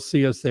booth. You'll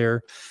see us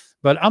there.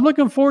 But I'm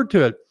looking forward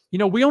to it. You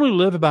know, we only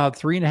live about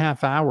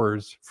 3.5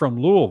 hours from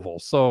Louisville,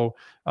 so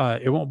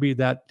it won't be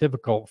that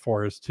difficult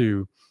for us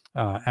to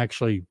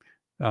actually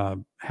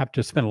have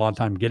to spend a lot of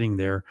time getting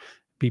there.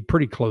 Be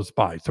pretty close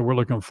by. So we're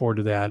looking forward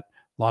to that.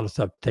 A lot of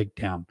stuff to take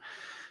down.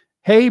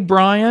 Hey,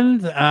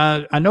 Brian,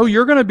 I know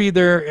you're going to be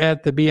there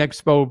at the Bee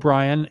Expo,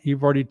 Brian.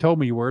 You've already told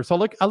me you were.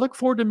 So I look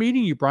forward to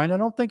meeting you, Brian. I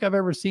don't think I've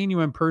ever seen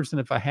you in person.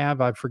 If I have,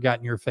 I've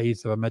forgotten your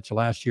face if I met you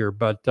last year.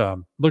 But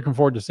looking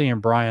forward to seeing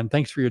Brian.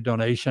 Thanks for your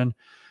donation.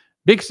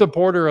 Big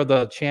supporter of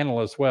the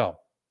channel as well.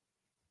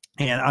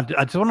 And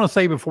I just want to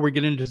say before we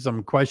get into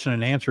some question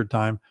and answer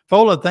time,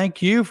 Fola,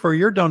 thank you for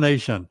your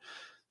donation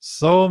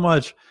so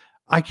much.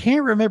 I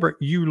can't remember.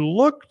 You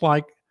look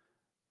like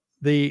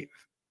the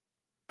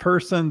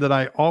person that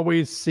I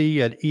always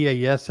see at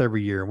EAS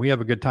every year, and we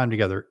have a good time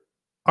together.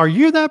 Are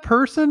you that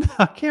person?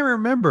 I can't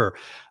remember.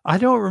 I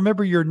don't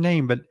remember your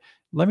name, but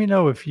let me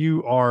know if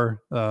you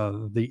are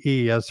the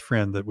EAS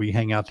friend that we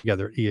hang out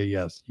together at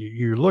EAS.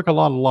 You look a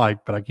lot alike,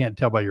 but I can't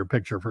tell by your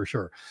picture for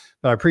sure.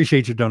 But I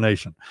appreciate your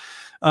donation.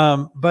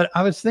 But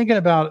I was thinking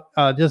about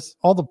just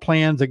all the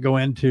plans that go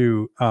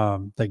into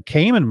that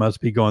Cayman must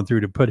be going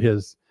through to put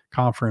his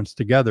conference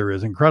together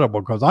is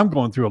incredible, because I'm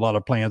going through a lot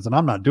of plans and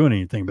I'm not doing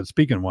anything but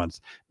speaking once.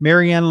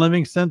 Marianne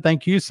Livingston,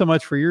 thank you so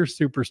much for your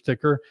super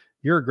sticker.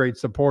 You're a great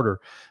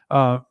supporter.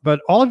 But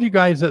all of you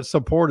guys that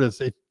support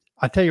us,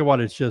 I tell you what,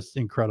 it's just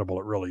incredible.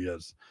 It really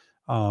is.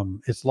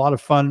 It's a lot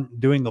of fun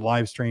doing the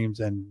live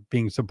streams and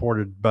being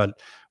supported. But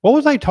what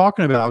was I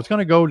talking about? I was going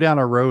to go down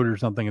a road or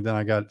something, and then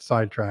I got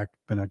sidetracked,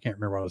 and I can't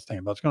remember what I was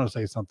saying. But I was going to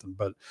say something,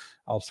 but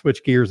I'll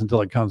switch gears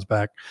until it comes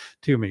back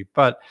to me.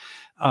 But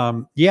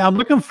yeah, I'm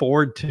looking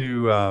forward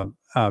to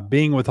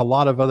being with a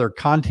lot of other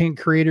content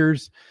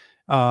creators.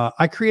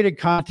 I created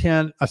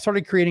content. I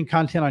started creating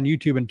content on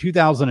YouTube in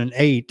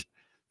 2008,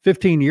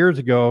 15 years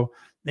ago.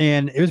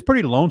 And it was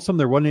pretty lonesome.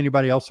 There wasn't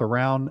anybody else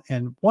around.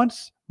 And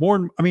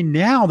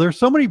now there's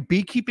so many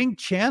beekeeping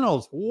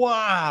channels.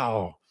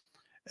 Wow.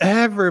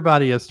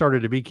 Everybody has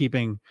started a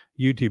beekeeping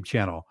YouTube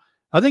channel.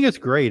 I think it's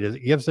great.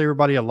 It gives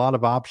everybody a lot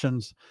of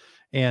options.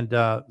 And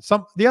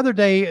the other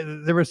day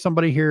there was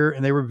somebody here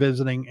and they were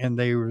visiting, and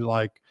they were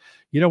like,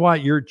 you know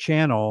what, your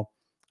channel,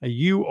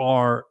 you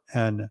are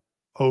an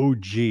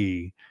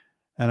OG.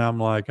 And I'm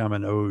like, I'm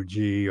an OG.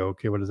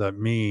 Okay, what does that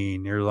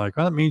mean? You're like,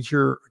 well, that means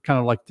you're kind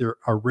of like the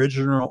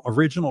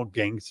original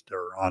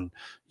gangster on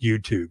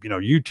YouTube. You know,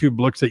 YouTube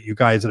looks at you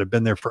guys that have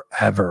been there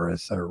forever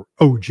as an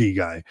OG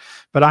guy.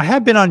 But I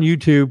have been on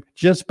YouTube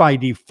just by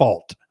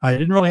default. I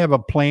didn't really have a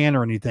plan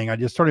or anything. I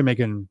just started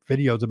making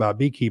videos about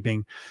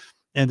beekeeping.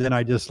 And then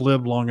I just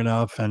lived long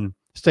enough and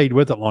stayed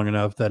with it long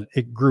enough that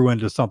it grew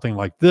into something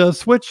like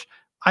this, which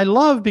I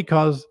love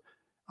because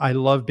I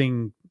love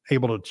being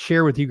able to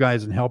share with you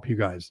guys and help you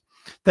guys.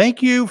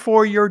 Thank you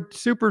for your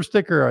super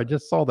sticker. I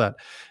just saw that.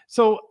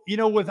 So,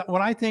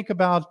 when I think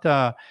about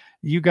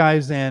you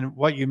guys and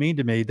what you mean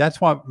to me,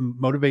 that's what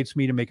motivates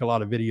me to make a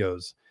lot of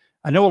videos.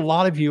 I know a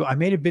lot of you, I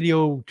made a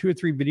video 2 or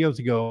 3 videos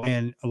ago,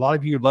 and a lot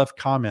of you left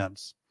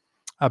comments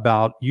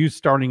about you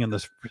starting in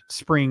the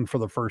spring for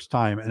the first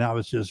time. And I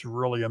was just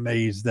really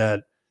amazed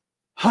that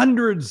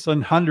hundreds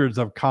and hundreds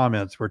of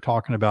comments were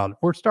talking about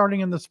we're starting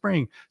in the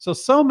spring.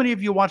 So many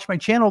of you watch my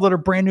channel that are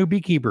brand new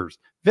beekeepers.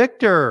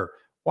 Victor,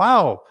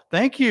 wow,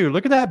 thank you.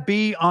 Look at that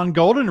bee on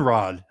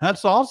goldenrod.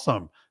 That's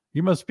awesome.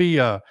 You must be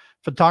a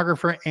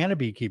photographer and a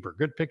beekeeper.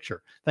 Good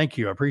picture. Thank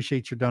you. I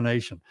appreciate your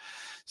donation.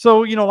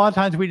 So, a lot of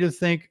times we just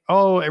think,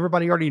 oh,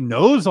 everybody already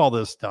knows all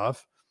this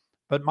stuff.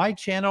 But my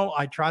channel,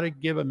 I try to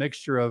give a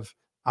mixture of,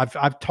 I've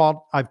had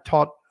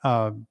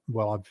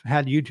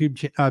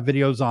YouTube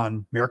videos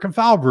on American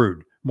foul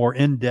brood, more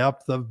in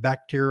depth of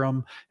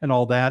bacterium and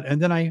all that.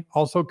 And then I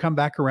also come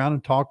back around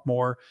and talk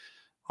more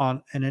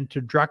on an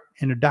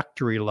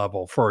introductory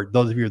level for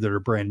those of you that are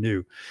brand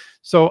new.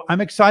 So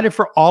I'm excited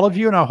for all of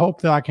you, and I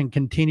hope that I can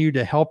continue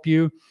to help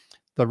you.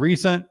 The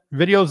recent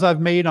videos I've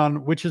made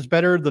on which is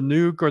better, the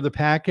nuke or the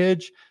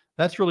package,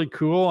 that's really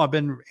cool. I've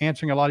been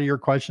answering a lot of your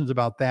questions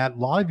about that. A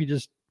lot of you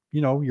just,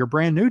 you're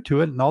brand new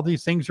to it, and all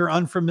these things are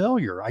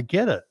unfamiliar. I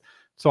get it.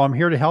 So I'm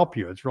here to help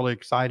you. It's really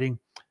exciting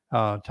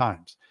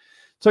times.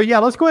 So yeah,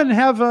 let's go ahead and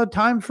have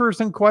time for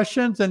some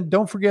questions. And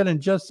don't forget, in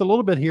just a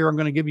little bit here, I'm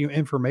going to give you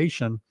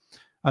information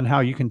on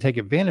how you can take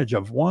advantage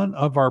of one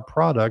of our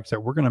products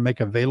that we're going to make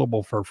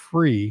available for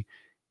free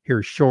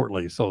here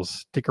shortly. So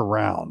stick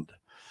around.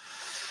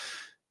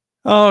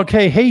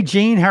 Okay. Hey,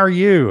 Gene, how are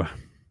you?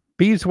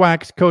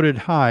 Beeswax coated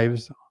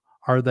hives,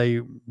 are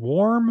they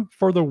warm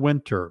for the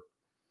winter?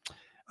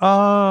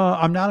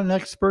 I'm not an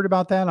expert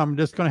about that. I'm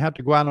just going to have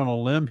to go out on a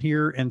limb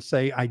here and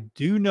say, I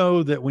do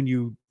know that when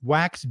you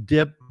wax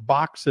dip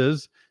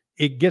boxes,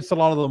 it gets a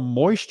lot of the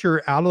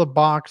moisture out of the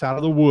box, out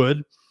of the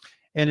wood,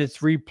 and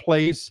it's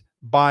replaced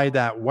by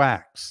that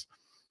wax,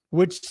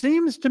 which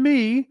seems to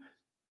me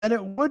that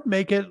it would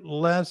make it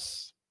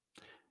less,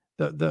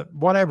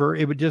 whatever,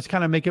 it would just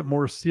kind of make it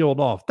more sealed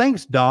off.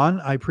 Thanks,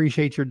 Don. I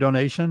appreciate your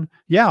donation.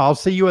 Yeah, I'll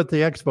see you at the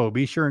expo.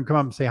 Be sure and come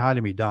up and say hi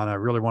to me, Don. I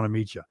really want to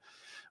meet you.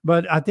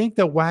 But I think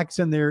the wax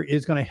in there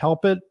is going to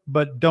help it,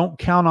 but don't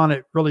count on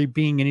it really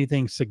being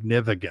anything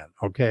significant.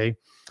 Okay.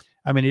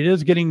 I mean, it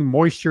is getting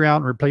moisture out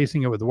and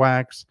replacing it with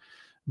wax,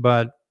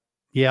 but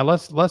yeah,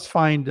 let's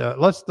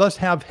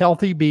have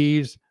healthy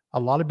bees, a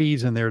lot of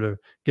bees in there to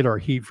get our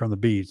heat from the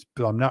bees.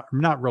 But I'm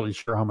not really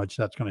sure how much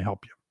that's going to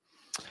help you.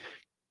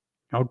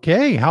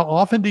 Okay. How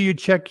often do you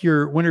check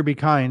your winter bee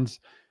kinds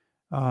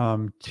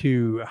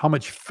to how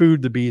much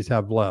food the bees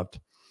have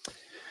left?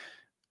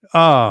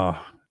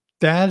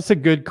 That's a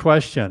good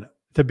question.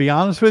 To be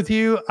honest with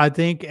you, I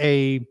think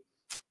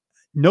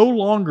no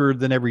longer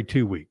than every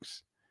 2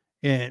 weeks.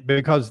 And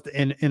because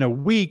in a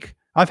week,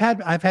 I've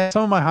had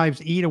some of my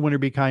hives eat a winter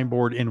bee kind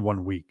board in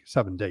 1 week,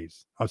 7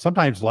 days,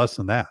 sometimes less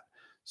than that.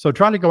 So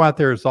try to go out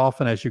there as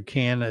often as you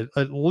can,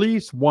 at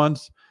least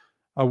once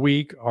a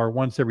week or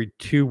once every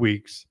 2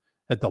 weeks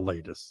at the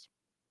latest,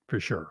 for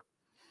sure.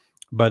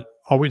 But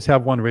always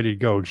have one ready to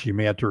go, because you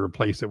may have to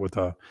replace it with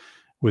another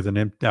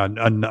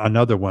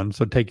one.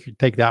 So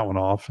take that one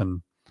off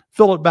and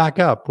fill it back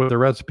up with the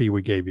recipe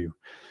we gave you.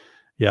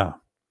 Yeah.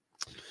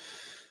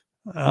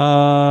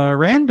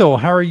 Randall,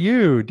 how are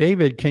you?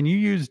 David, can you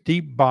use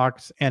deep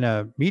box and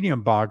a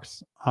medium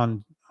box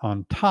on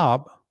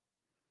top?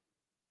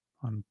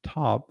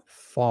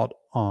 Thought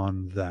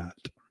on that.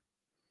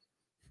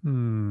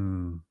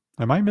 Am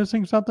I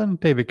missing something?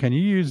 David, can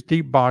you use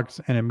deep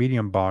box and a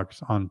medium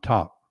box on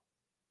top?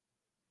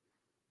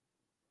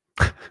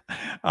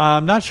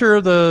 I'm not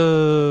sure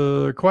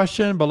the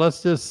question, but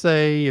let's just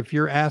say if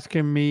you're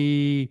asking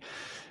me,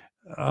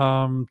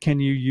 can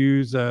you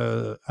use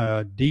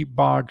a deep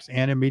box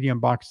and a medium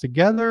box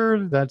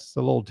together? That's a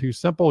little too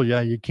simple.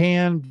 Yeah, you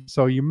can.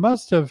 So you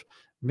must have,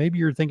 maybe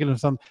you're thinking of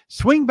some,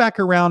 swing back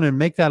around and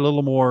make that a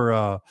little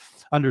more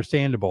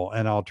understandable,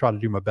 and I'll try to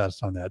do my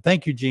best on that.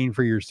 Thank you, Gene,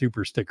 for your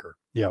super sticker.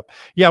 Yep.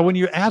 Yeah, when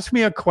you ask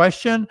me a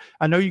question,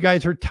 I know you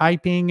guys are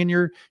typing and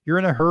you're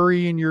in a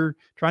hurry and you're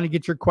trying to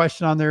get your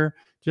question on there.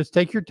 Just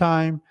take your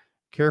time,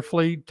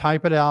 carefully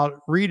type it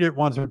out, read it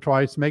once or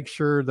twice, make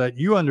sure that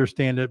you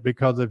understand it,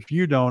 because if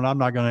you don't, I'm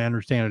not going to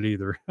understand it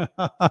either.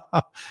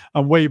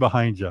 I'm way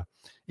behind you.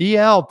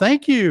 EL,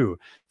 thank you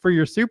for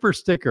your super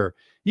sticker.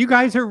 You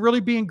guys are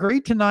really being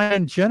great tonight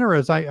and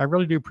generous. I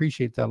really do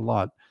appreciate that a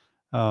lot.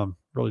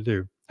 Really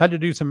do. Had to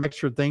do some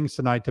extra things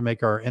tonight to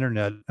make our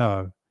internet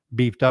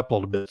beefed up a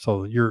little bit.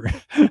 So your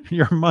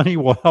money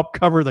will help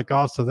cover the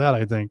cost of that,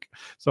 I think.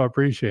 So I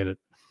appreciate it.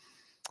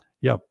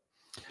 Yep.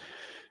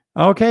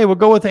 Okay, we'll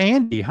go with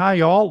Andy. Hi,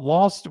 y'all.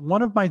 Lost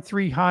one of my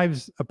 3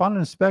 hives upon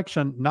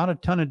inspection. Not a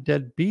ton of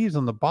dead bees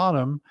on the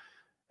bottom.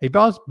 A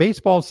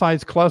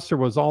baseball-sized cluster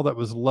was all that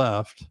was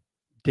left,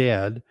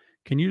 dead.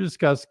 Can you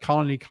discuss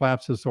colony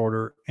collapse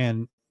disorder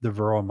and the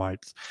varroa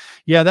mites?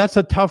 Yeah, that's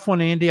a tough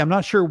one, Andy. I'm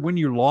not sure when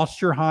you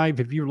lost your hive.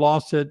 If you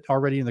lost it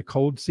already in the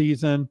cold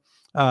season,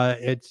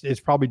 it's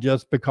probably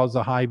just because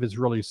the hive is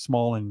really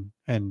small and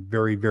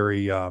very,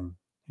 very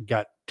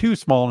got too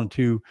small and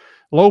too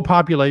low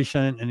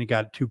population, and it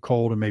got too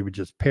cold and maybe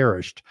just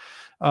perished.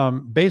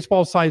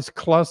 Baseball sized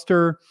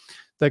cluster,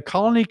 the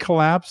colony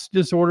collapse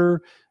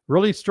disorder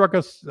really struck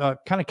us,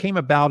 kind of came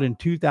about in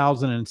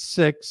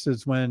 2006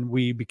 is when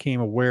we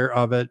became aware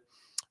of it.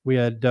 We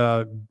had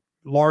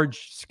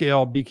large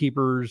scale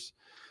beekeepers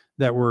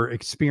that were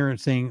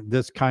experiencing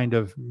this kind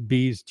of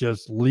bees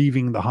just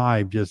leaving the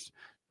hive, just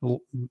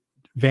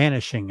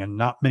vanishing, and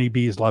not many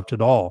bees left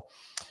at all.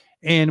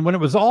 And when it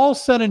was all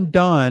said and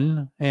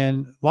done,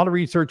 and a lot of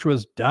research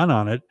was done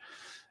on it,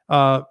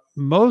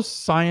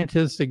 most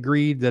scientists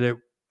agreed that it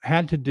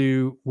had to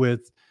do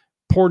with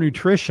poor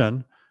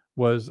nutrition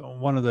was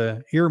one of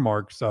the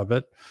earmarks of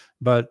it,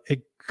 but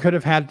it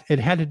had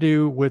to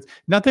do with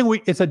nothing.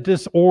 It's a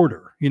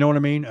disorder. You know what I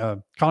mean?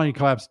 Colony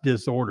collapse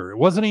disorder. It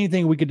wasn't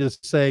anything we could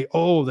just say,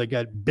 oh, they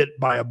got bit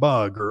by a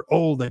bug, or,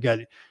 oh, they got,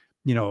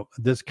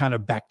 this kind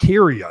of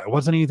bacteria. It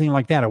wasn't anything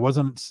like that. It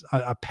wasn't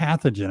a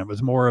pathogen. It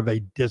was more of a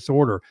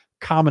disorder,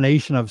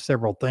 combination of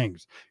several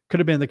things. Could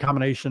have been the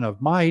combination of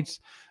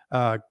mites,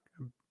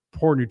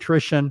 poor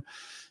nutrition,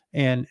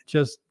 and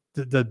just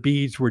the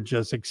bees were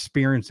just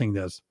experiencing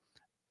this.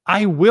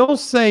 I will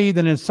say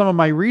that in some of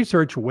my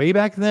research way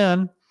back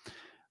then,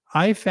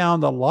 I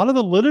found a lot of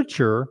the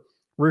literature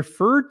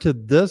referred to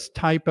this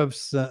type of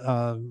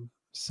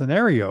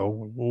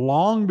scenario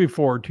long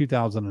before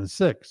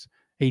 2006,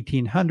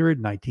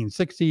 1800,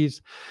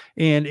 1960s.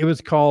 And it was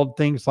called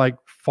things like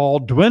fall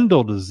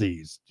dwindle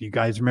disease. Do you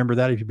guys remember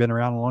that if you've been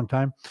around a long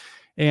time?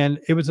 And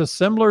it was a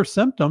similar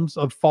symptoms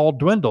of fall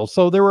dwindle.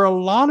 So there were a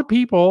lot of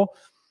people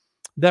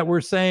that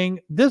were saying,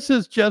 this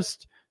is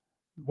just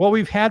what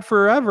we've had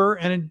forever,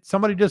 and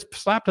somebody just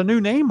slapped a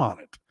new name on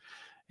it.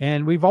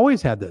 And we've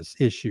always had this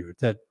issue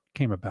that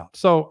came about.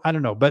 So I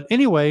don't know. But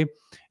anyway,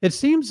 it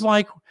seems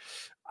like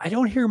I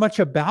don't hear much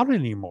about it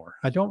anymore.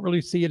 I don't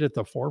really see it at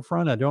the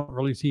forefront. I don't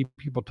really see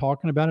people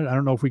talking about it. I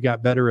don't know if we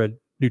got better at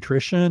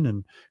nutrition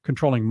and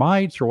controlling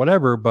mites or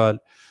whatever, but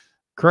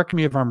correct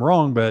me if I'm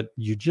wrong, but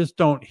you just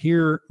don't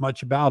hear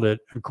much about it.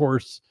 Of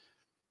course,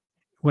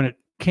 when it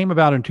came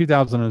about in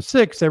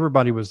 2006,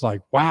 everybody was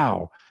like,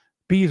 wow,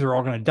 bees are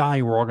all going to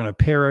die. We're all going to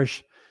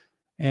perish.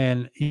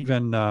 And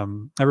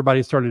even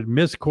everybody started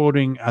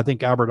misquoting, I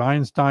think, Albert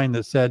Einstein,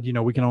 that said,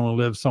 we can only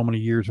live so many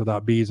years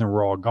without bees and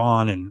we're all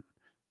gone. And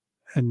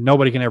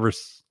nobody can ever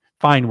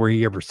find where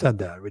he ever said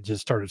that. It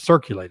just started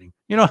circulating.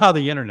 You know how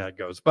the internet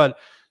goes. But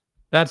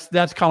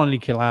that's colony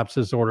collapse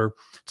disorder.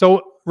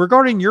 So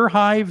regarding your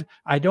hive,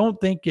 I don't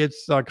think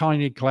it's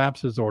colony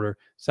collapse disorder.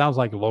 Sounds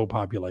like low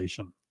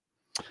population.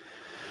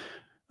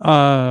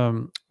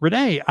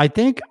 Renee, I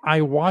think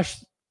I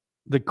washed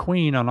the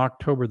queen on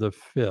October the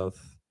 5th.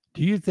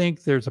 Do you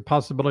think there's a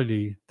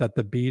possibility that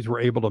the bees were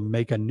able to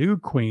make a new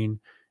queen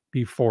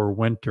before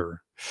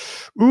winter?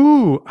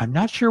 Ooh, I'm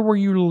not sure where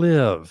you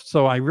live,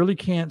 so I really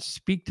can't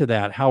speak to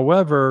that.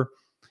 However,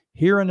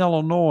 here in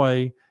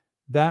Illinois,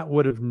 that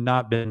would have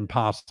not been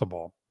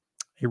possible.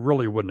 It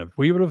really wouldn't have.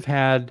 We would have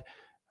had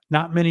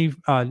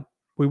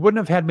we wouldn't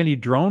have had many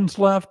drones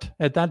left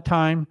at that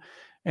time.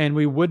 And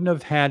we wouldn't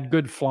have had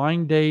good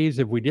flying days.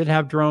 If we did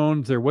have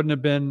drones, there wouldn't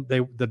have been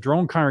the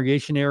drone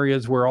congregation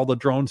areas where all the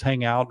drones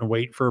hang out and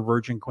wait for a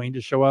virgin queen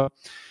to show up.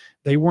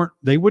 They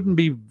wouldn't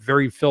be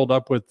very filled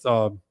up with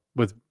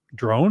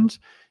drones.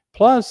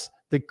 Plus,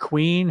 the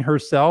queen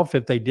herself,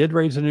 if they did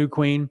raise a new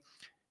queen,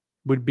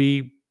 would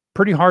be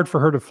pretty hard for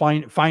her to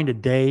find a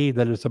day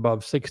that is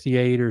above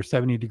 68 or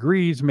 70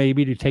 degrees,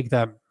 maybe, to take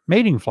that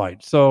mating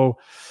flight. So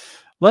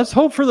let's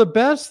hope for the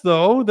best,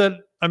 though, that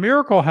a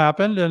miracle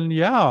happened. And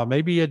yeah,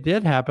 maybe it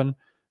did happen.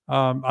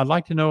 I'd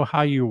like to know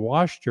how you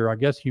washed her. I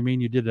guess you mean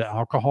you did an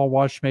alcohol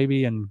wash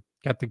maybe and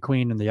got the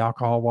queen in the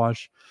alcohol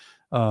wash.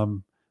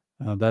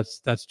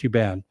 That's too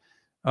bad.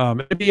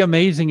 It'd be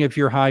amazing if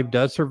your hive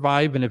does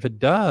survive. And if it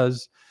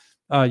does,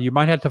 you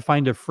might have to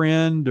find a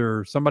friend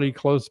or somebody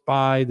close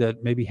by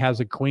that maybe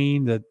has a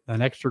queen,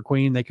 an extra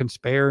queen they can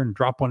spare, and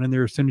drop one in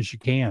there as soon as you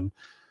can.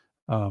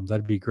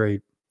 That'd be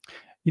great.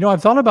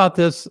 I've thought about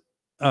this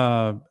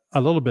a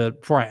little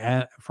bit before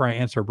I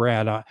answer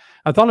Brad. I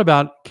thought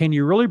about, can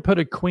you really put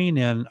a queen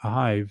in a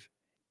hive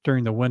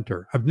during the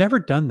winter? I've never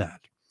done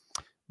that,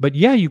 but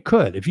yeah, you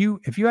could. If you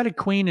had a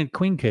queen in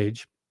queen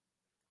cage,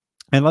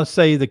 and let's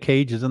say the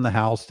cage is in the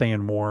house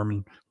staying warm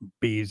and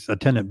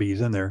attendant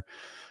bees in there.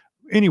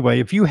 Anyway,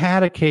 if you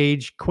had a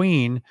cage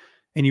queen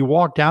and you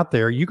walked out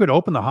there, you could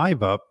open the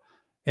hive up.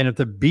 And if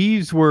the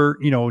bees were,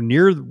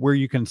 near where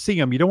you can see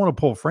them, you don't want to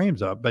pull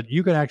frames up, but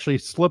you could actually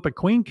slip a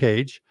queen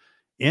cage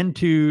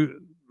into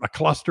a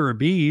cluster of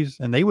bees,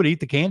 and they would eat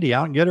the candy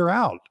out and get her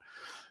out.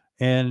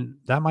 And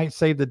that might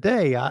save the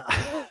day.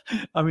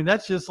 I mean,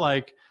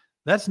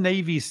 that's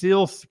Navy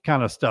SEALs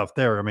kind of stuff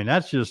there. I mean,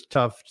 that's just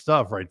tough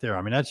stuff right there.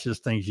 I mean, that's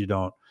just things you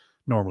don't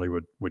normally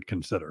would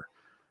consider.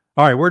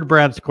 All right, where'd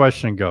Brad's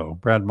question go?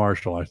 Brad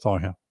Marshall, I saw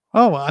him.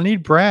 Oh, I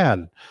need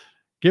Brad.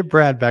 Get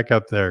Brad back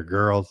up there,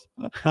 girls.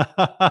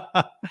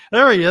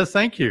 There he is.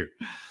 Thank you.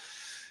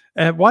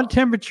 At what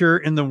temperature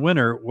in the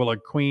winter will a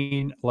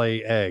queen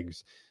lay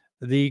eggs?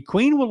 The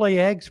queen will lay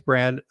eggs,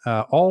 Brad,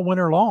 all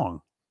winter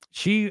long.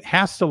 She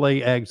has to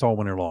lay eggs all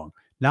winter long.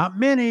 Not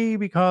many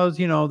because,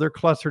 you know, they're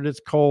clustered. It's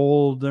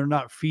cold. They're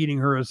not feeding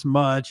her as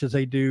much as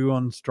they do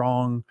on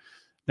strong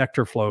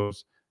nectar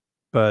flows,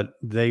 but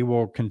they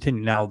will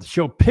continue. Now,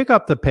 she'll pick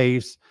up the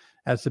pace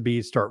as the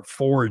bees start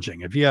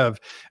foraging. If you have,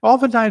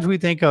 oftentimes we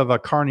think of a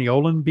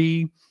carniolan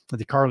bee,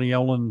 the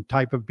carniolan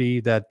type of bee,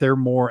 that they're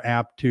more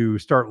apt to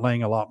start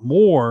laying a lot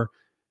more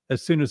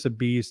as soon as the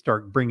bees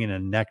start bringing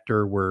in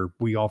nectar, where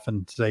we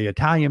often say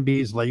Italian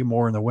bees lay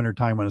more in the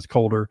wintertime when it's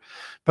colder.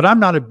 But I'm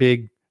not a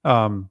big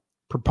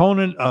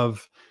proponent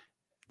of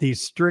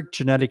these strict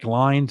genetic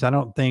lines. I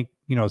don't think,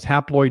 you know, it's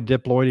haploid,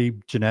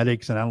 diploid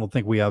genetics, and I don't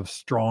think we have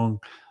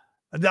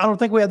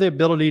the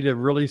ability to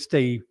really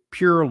stay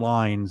pure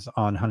lines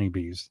on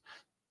honeybees.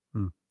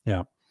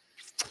 Yeah.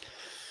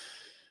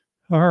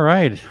 All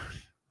right.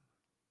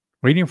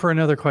 Waiting for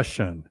another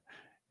question.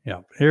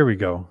 Yeah, here we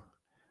go.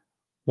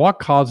 What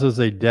causes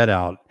a dead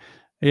out?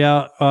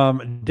 Yeah,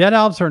 dead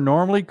outs are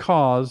normally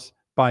caused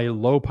by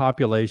low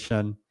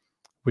population,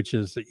 which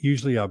is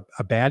usually a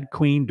bad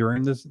queen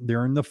during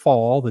the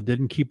fall that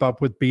didn't keep up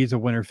with bees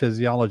of winter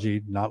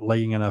physiology, not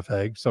laying enough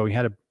eggs. So we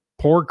had a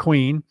poor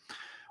queen,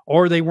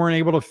 or they weren't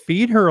able to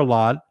feed her a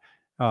lot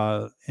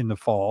in the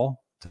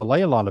fall to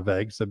lay a lot of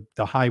eggs.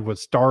 The hive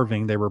was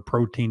starving. They were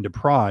protein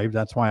deprived.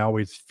 That's why I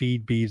always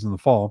feed bees in the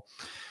fall.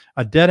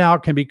 A dead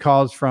out can be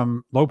caused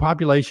from low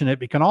population.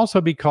 It can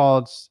also be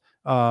caused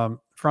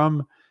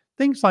from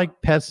things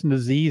like pests and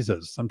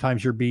diseases.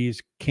 Sometimes your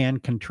bees can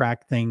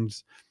contract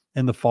things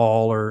in the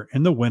fall or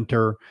in the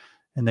winter,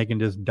 and they can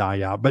just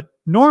die out. But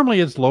normally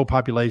it's low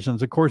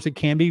populations. Of course, it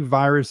can be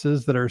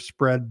viruses that are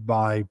spread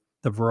by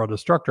the Varroa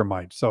destructor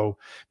mite. So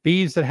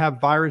bees that have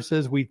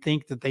viruses, we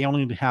think that they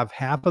only live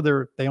half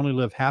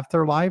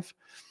their life.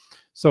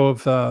 So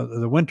if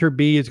the winter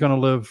bee is going to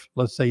live,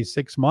 let's say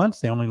 6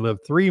 months, they only live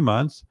 3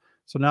 months.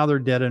 So now they're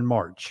dead in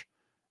March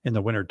in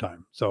the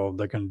wintertime. So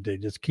they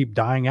just keep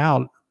dying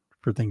out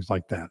for things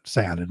like that.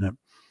 Sad, isn't it?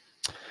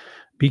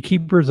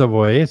 Beekeepers of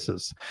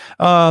Oasis.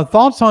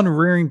 Thoughts on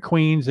rearing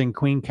queens in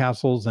queen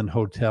castles and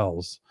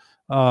hotels?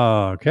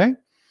 Okay.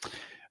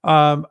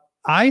 When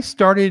I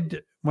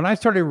started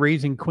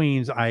raising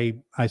queens, I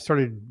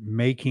started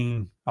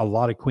making a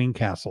lot of queen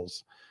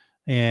castles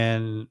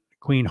and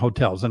queen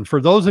hotels. And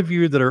for those of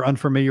you that are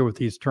unfamiliar with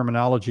these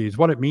terminologies,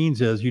 what it means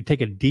is you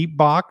take a deep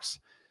box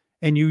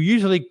and you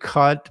usually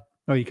cut,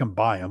 no, you can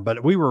buy them,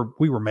 but we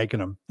were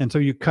making them. And so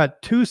you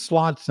cut 2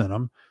 slots in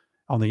them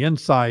on the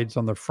insides,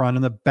 on the front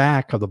and the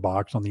back of the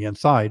box on the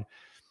inside.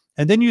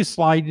 And then you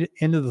slide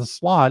into the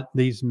slot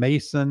these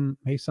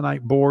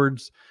masonite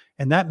boards,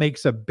 and that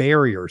makes a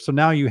barrier. So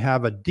now you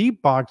have a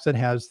deep box that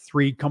has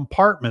 3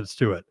 compartments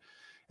to it.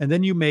 And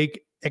then you make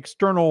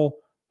external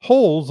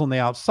holes on the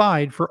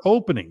outside for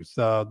openings.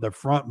 The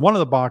front, one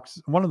of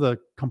the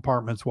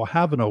compartments will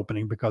have an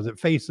opening because it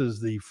faces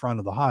the front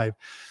of the hive.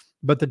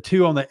 But the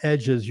 2 on the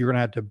edges, you're going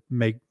to have to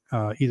make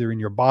either in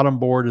your bottom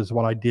board is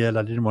what I did.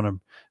 I didn't want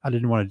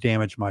to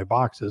damage my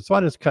boxes. So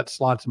I just cut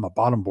slots in my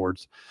bottom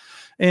boards.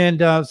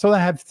 And so I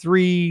have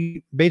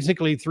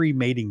basically 3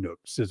 mating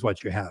nooks is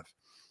what you have.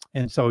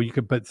 And so you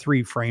could put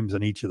 3 frames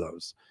in each of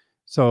those.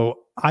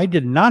 So I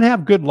did not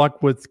have good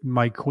luck with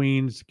my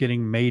queens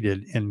getting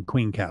mated in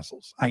queen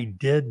castles. I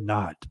did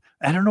not.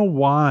 I don't know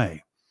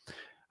why.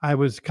 I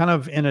was kind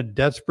of in a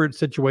desperate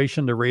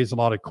situation to raise a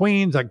lot of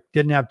queens. I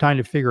didn't have time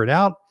to figure it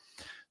out.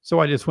 So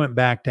I just went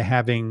back to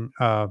having,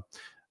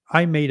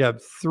 I made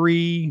up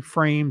 3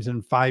 frames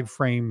and 5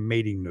 frame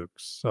mating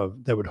nooks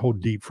that would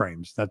hold deep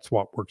frames. That's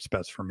what works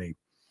best for me.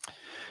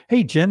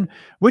 Hey, Jen,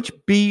 which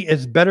bee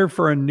is better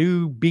for a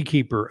new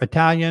beekeeper?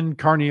 Italian,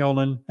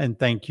 Carniolan, and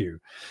thank you.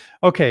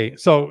 Okay,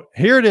 so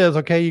here it is.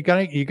 Okay, you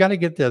gotta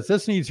get this.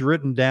 This needs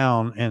written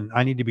down, and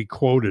I need to be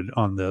quoted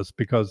on this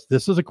because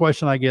this is a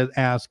question I get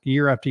asked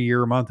year after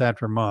year, month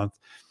after month.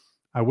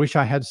 I wish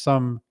I had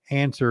some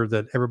answer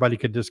that everybody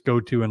could just go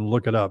to and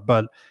look it up,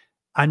 but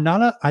I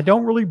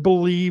don't really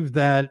believe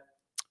that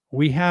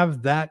we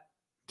have that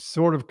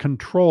sort of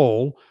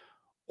control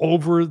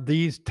over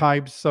these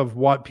types of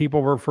what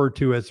people refer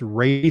to as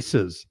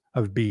races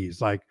of bees,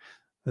 like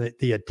the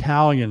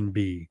Italian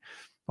bee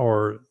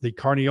or the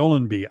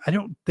Carniolan bee. I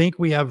don't think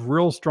we have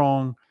real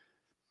strong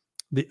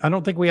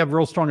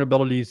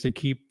abilities to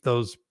keep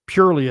those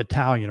purely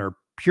Italian or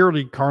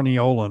purely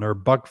Carniolan or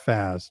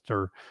Buckfast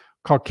or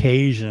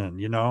Caucasian,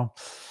 you know.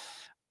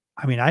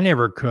 I mean, I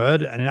never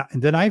could. And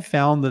then I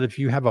found that if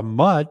you have a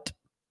mutt,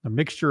 a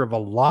mixture of a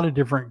lot of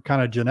different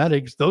kind of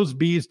genetics, those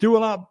bees do a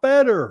lot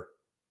better.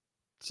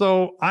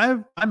 So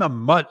I'm a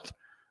mutt.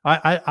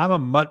 I'm a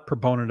mutt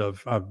proponent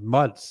of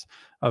mutts,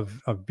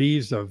 of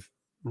bees of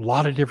a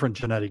lot of different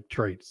genetic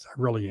traits. I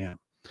really am.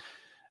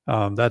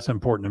 That's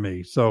important to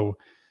me. So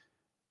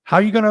How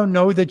are you going to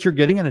know that you're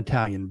getting an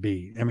Italian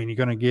bee? I mean, you're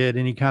going to get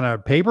any kind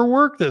of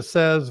paperwork that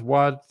says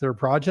what their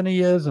progeny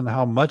is and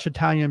how much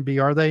Italian bee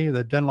are they?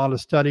 They've done a lot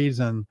of studies,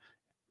 and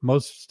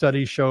most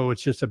studies show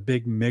it's just a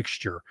big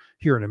mixture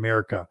here in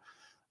America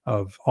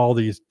of all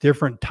these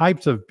different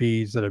types of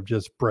bees that have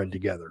just bred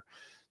together.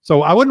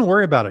 So I wouldn't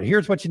worry about it.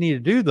 Here's what you need to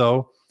do,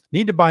 though. You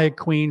need to buy a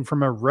queen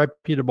from a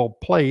reputable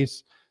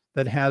place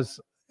that has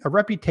a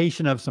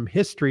reputation of some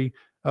history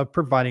of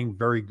providing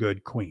very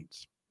good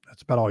queens.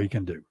 That's about all you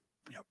can do.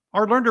 Yep.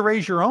 Or learn to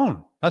raise your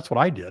own. That's what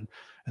I did.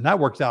 And that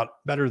works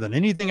out better than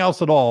anything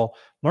else at all.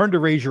 Learn to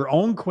raise your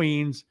own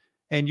queens,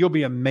 and you'll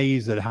be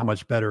amazed at how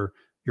much better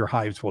your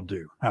hives will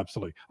do.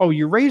 Absolutely. Oh,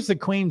 you raise the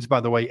queens, by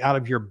the way, out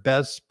of your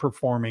best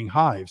performing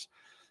hives.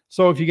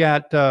 So if you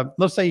got,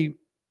 let's say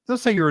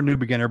you're a new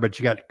beginner, but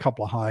you got a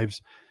couple of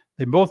hives.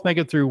 They both make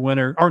it through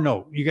winter. Or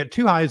no, you got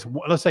two hives.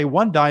 Let's say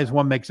one dies,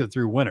 one makes it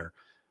through winter.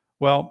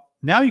 Well,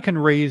 now you can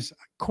raise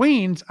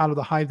queens out of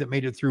the hive that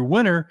made it through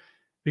winter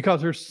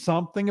because there's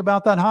something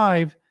about that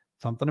hive,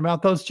 something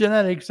about those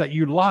genetics that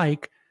you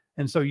like.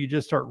 And so you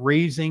just start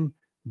raising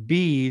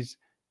bees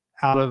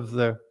out of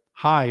the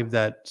hive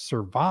that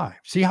survived.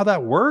 See how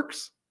that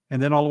works?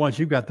 And then all at once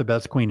you've got the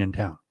best queen in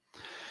town.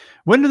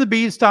 When do the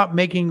bees stop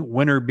making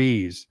winter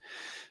bees?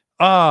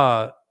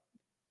 I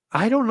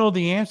don't know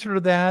the answer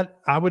to that.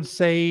 I would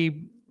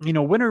say,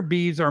 winter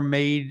bees are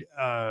made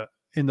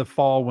in the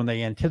fall when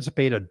they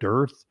anticipate a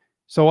dearth.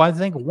 So I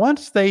think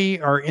once they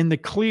are in the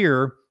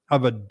clear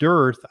of a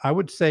dearth, I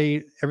would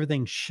say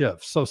everything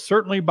shifts. So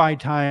certainly by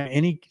time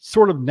any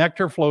sort of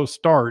nectar flow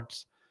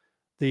starts,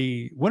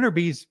 the winter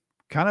bees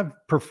kind of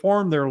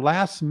perform their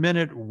last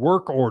minute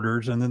work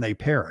orders and then they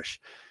perish.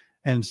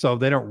 And so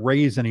they don't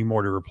raise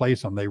anymore to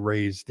replace them. They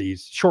raise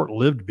these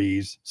short-lived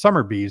bees,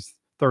 summer bees,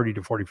 30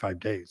 to 45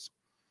 days.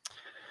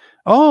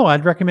 Oh,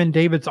 I'd recommend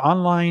David's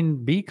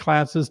online bee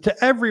classes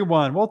to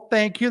everyone. Well,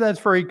 thank you. That's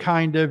very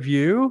kind of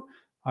you.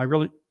 I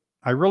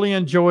really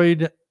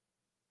enjoyed,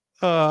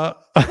 I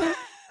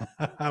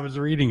was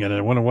reading it and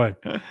it went away.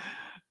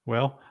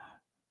 Well,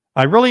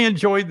 I really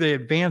enjoyed the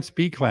advanced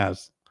bee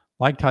class.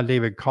 Liked how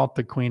David caught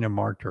the queen and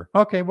marked her.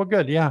 Okay, well,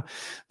 good. Yeah,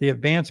 the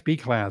advanced bee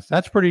class.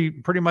 That's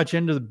pretty much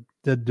into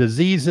the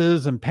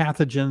diseases and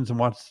pathogens and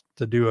what's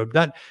to do with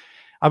that.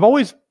 I've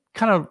always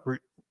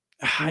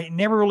I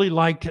never really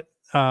liked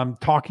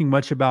talking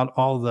much about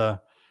all the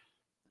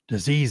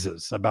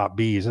diseases about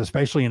bees,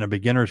 especially in a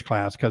beginner's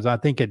class, because I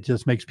think it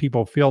just makes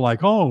people feel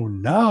like, oh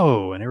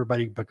no, and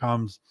everybody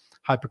becomes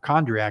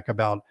hypochondriac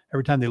about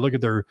every time they look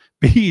at their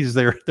bees,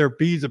 their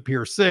bees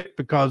appear sick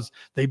because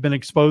they've been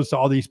exposed to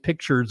all these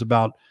pictures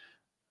about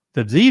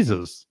the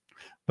diseases.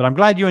 But I'm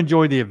glad you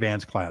enjoyed the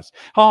advanced class.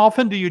 How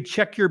often do you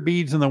check your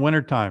bees in the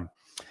wintertime?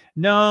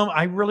 No,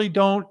 I really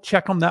don't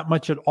check them that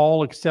much at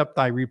all, except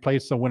I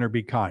replace the winter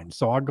bee kind.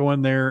 So I'll go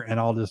in there and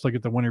I'll just look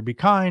at the winter bee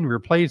kind,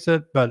 replace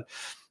it, but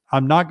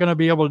I'm not going to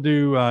be able to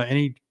do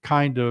any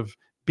kind of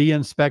bee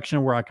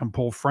inspection where I can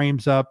pull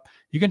frames up.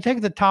 You can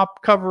take the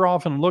top cover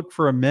off and look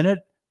for a minute,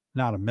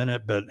 not a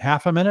minute, but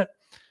half a minute,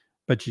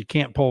 but you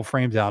can't pull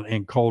frames out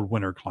in cold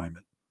winter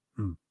climate.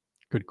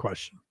 Good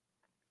question.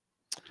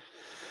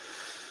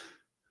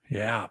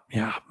 Yeah.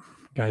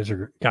 Guys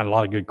got a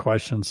lot of good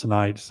questions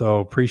tonight. So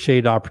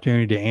appreciate the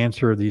opportunity to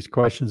answer these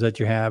questions that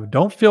you have.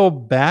 Don't feel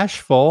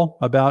bashful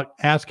about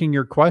asking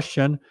your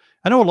question.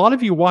 I know a lot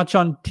of you watch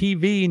on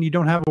TV and you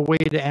don't have a way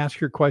to ask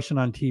your question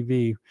on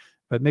TV,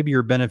 but maybe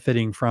you're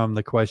benefiting from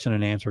the question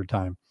and answer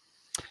time.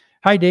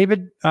 Hi,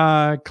 David.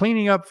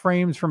 Cleaning up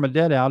frames from a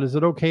dead out. Is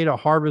it okay to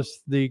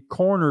harvest the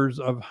corners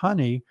of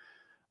honey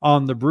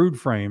on the brood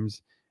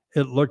frames?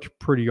 It looked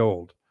pretty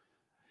old.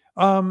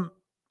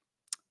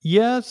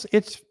 Yes,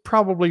 it's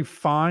probably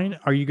fine.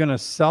 Are you going to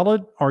sell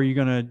it or are you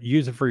going to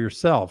use it for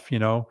yourself?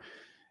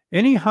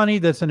 Any honey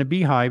that's in a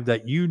beehive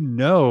that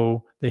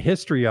the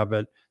history of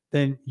it,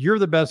 then you're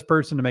the best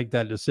person to make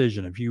that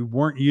decision. If you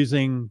weren't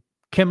using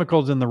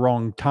chemicals in the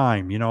wrong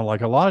time,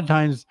 like a lot of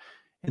times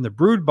in the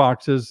brood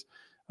boxes,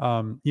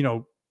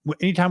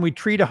 anytime we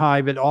treat a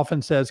hive, it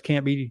often says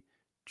can't be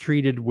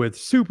treated with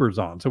supers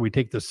on. So we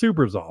take the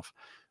supers off.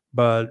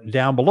 But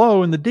down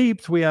below in the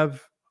deeps, we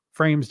have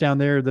frames down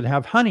there that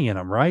have honey in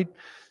them, right?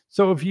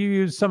 So if you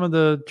use some of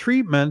the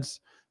treatments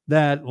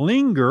that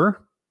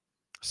linger,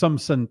 some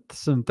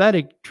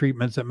synthetic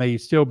treatments that may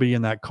still be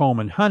in that comb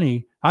and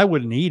honey, I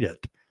wouldn't eat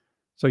it.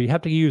 So you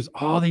have to use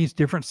all these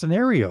different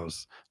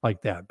scenarios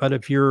like that. But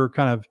if you're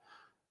kind of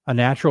a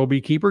natural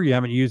beekeeper, you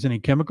haven't used any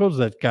chemicals,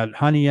 that's got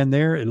honey in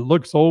there, it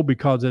looks old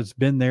because it's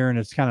been there and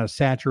it's kind of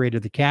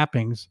saturated the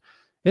cappings,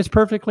 it's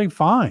perfectly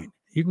fine.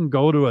 You can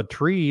go to a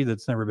tree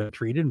that's never been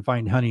treated and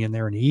find honey in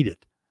there and eat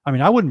it. I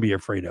mean, I wouldn't be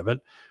afraid of it.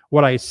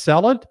 Would I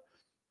sell it?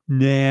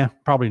 Nah,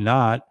 probably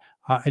not.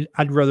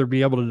 I'd rather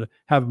be able to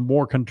have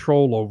more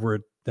control over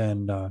it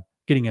than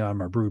getting it out of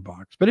my brood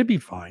box. But it'd be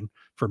fine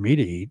for me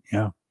to eat.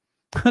 Yeah,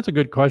 that's a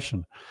good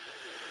question.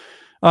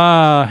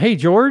 Hey,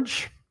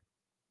 George.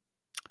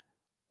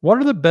 What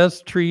are the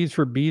best trees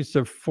for bees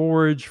to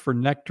forage for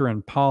nectar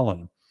and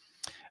pollen?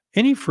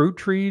 Any fruit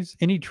trees,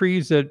 any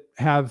trees that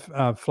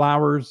have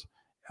flowers,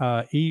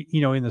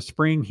 in the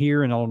spring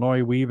here in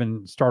Illinois, we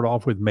even start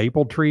off with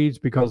maple trees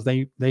because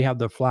they have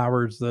the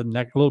flowers, a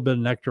little bit of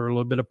nectar, a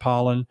little bit of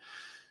pollen.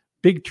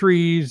 Big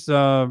trees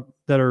that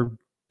are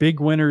big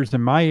winners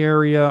in my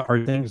area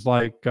are things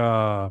like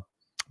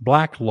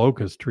black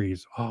locust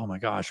trees. Oh my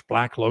gosh,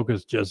 black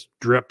locust just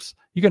drips.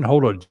 You can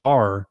hold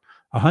a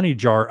honey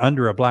jar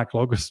under a black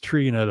locust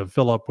tree and it'll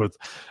fill up with,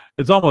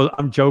 it's almost,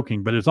 I'm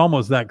joking, but it's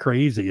almost that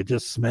crazy. It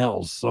just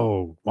smells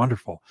so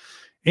wonderful.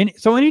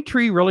 So any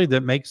tree really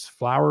that makes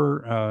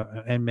flower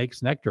and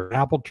makes nectar,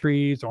 apple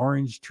trees,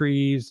 orange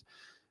trees,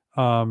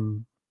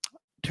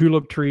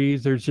 tulip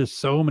trees, there's just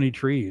so many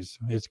trees.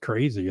 It's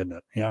crazy, isn't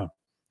it? Yeah.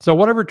 So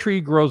whatever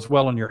tree grows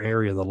well in your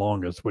area the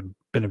longest would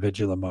benefit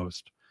you the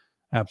most.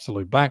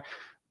 Absolutely.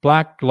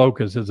 Black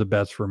locust is the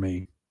best for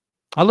me.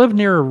 I live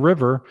near a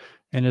river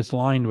and it's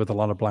lined with a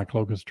lot of black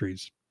locust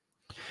trees.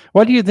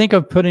 What do you think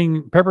of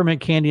putting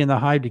peppermint candy in the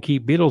hive to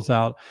keep beetles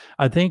out?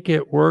 I think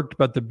it worked,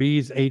 but the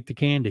bees ate the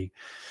candy.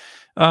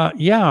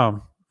 Yeah.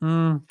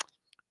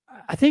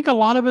 I think a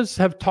lot of us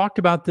have talked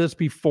about this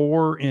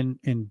before in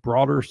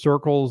broader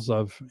circles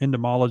of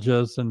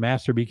entomologists and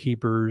master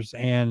beekeepers.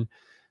 And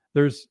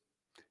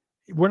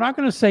we're not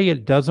going to say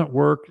it doesn't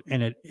work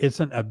and it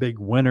isn't a big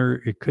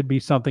winner. It could be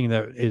something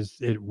that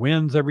it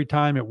wins every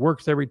time. It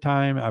works every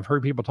time. I've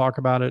heard people talk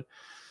about it.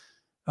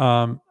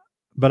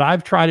 But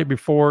I've tried it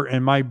before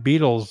and my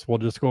beetles will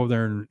just go over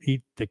there and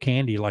eat the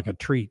candy like a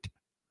treat.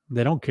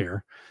 They don't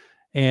care.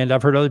 And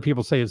I've heard other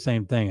people say the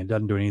same thing. It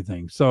doesn't do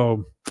anything.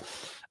 So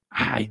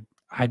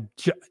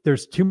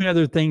there's too many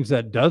other things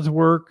that does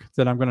work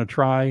that I'm going to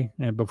try.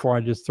 And before I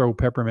just throw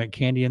peppermint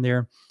candy in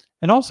there.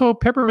 And also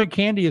peppermint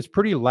candy is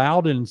pretty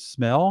loud in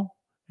smell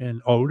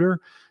and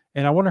odor.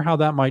 And I wonder how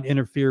that might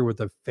interfere with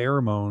the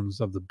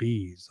pheromones of the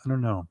bees. I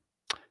don't know.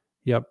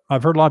 Yep.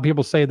 I've heard a lot of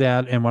people say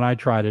that. And when I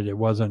tried it, it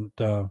wasn't,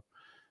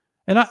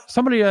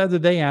 somebody the other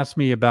day asked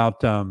me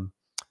about the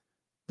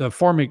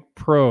Formic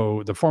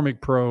Pro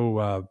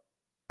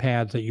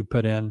pads that you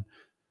put in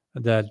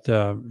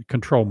that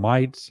control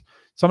mites.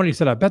 Somebody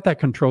said, I bet that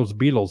controls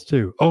beetles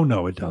too. Oh,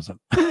 no, it doesn't.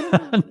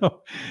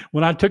 No.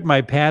 When I took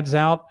my pads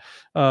out,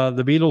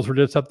 the beetles were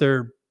just up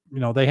there.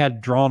 They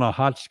had drawn a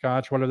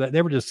hotchkotch, whatever that.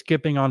 They were just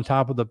skipping on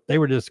top of they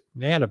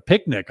had a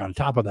picnic on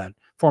top of that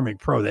Formic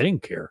Pro. They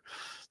didn't care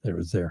that it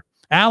was there.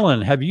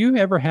 Alan, have you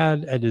ever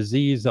had a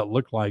disease that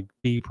looked like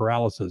bee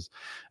paralysis?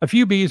 A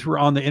few bees were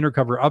on the inner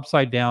cover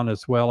upside down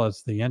as well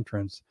as the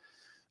entrance.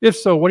 If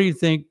so, what do you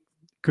think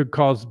could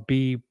cause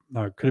could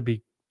it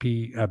be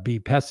bee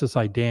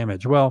pesticide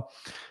damage? Well,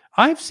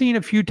 I've seen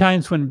a few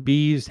times when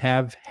bees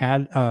have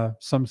had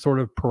some sort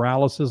of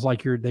paralysis,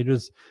 like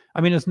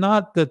it's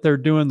not that they're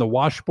doing the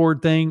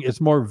washboard thing.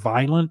 It's more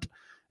violent.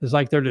 It's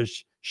like they're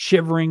just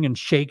shivering and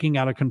shaking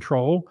out of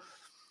control.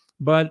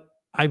 But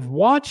I've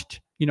watched,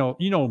 you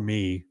know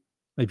me.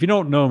 If you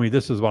don't know me,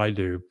 this is what I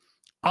do.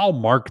 I'll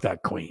mark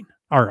that queen,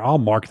 or I'll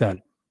mark that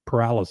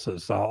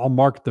paralysis. I'll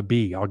mark the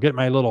bee. I'll get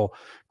my little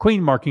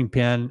queen marking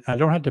pen. I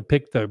don't have to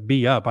pick the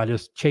bee up. I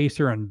just chase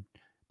her and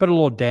put a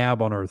little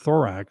dab on her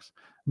thorax.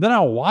 Then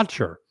I'll watch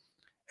her.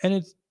 And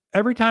it's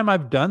every time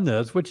I've done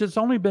this, which has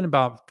only been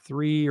about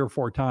 3 or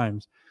 4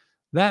 times,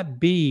 that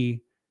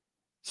bee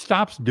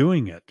stops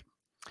doing it.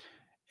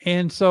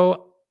 And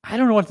so I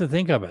don't know what to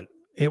think of it.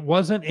 It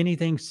wasn't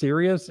anything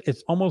serious.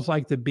 It's almost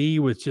like the bee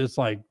was just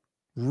like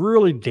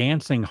really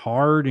dancing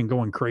hard and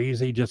going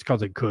crazy just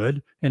because it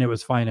could. And it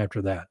was fine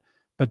after that.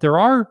 But there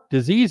are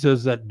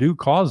diseases that do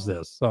cause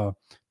this,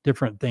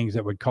 different things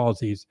that would cause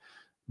these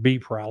bee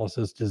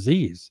paralysis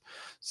disease.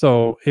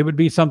 So it would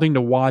be something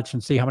to watch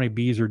and see how many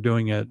bees are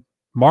doing it.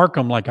 Mark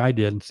them like I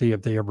did and see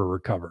if they ever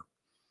recover.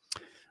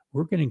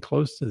 We're getting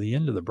close to the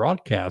end of the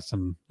broadcast,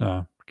 and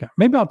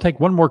maybe I'll take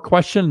one more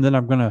question, and then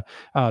I'm going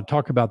to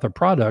talk about the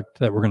product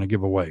that we're going to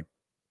give away.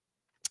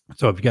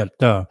 So if you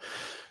got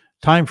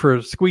time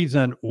for squeeze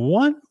in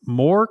one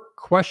more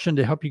question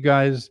to help you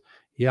guys.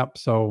 Yep.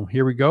 So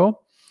here we go.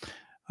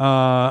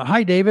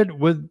 Hi, David.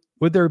 Would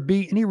there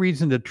be any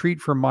reason to treat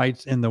for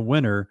mites in the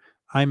winter?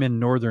 I'm in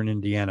northern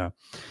Indiana.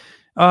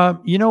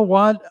 You know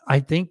what? I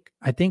think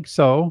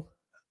so.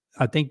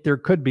 I think there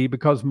could be,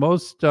 because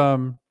most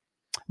of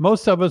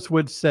us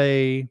would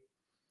say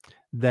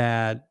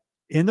that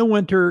in the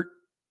winter,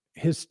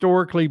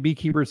 historically,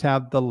 beekeepers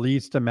have the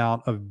least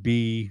amount of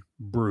bee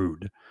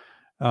brood.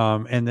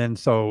 And then,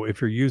 so if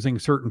you're using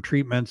certain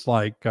treatments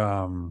like,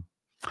 I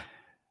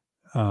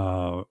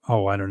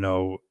don't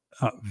know,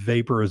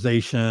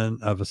 vaporization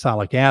of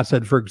acylic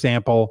acid, for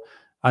example,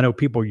 I know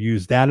people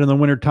use that in the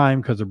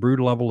wintertime because the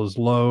brood level is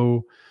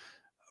low.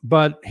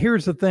 But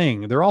here's the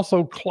thing, they're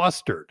also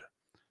clustered.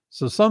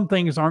 So some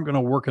things aren't going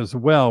to work as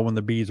well when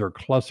the bees are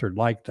clustered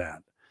like that.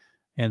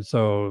 And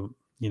so,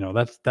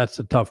 that's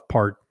a tough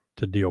part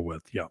to deal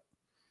with. Yeah.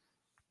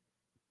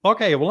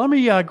 Okay, well, let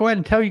me go ahead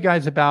and tell you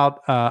guys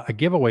about a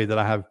giveaway that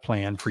I have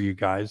planned for you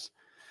guys.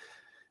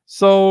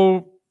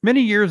 So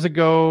many years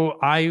ago,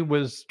 I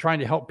was trying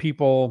to help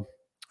people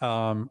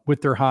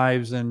with their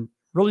hives and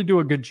really do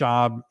a good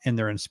job in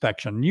their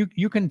inspection.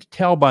 You can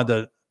tell by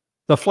the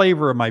the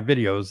flavor of my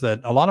videos,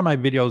 that a lot of my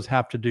videos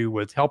have to do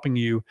with helping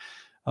you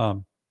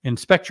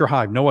inspect your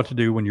hive, know what to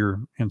do when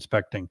you're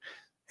inspecting.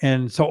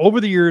 And so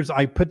over the years,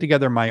 I put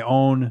together my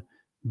own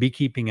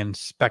beekeeping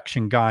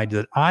inspection guide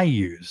that I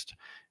used,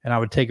 and I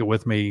would take it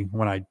with me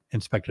when I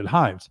inspected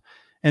hives.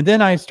 And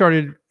then I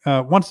started,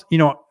 once, I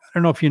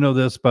don't know if you know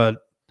this, but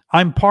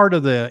I'm part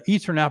of the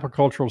Eastern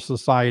Apicultural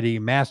Society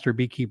Master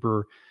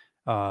Beekeeper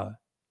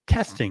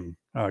testing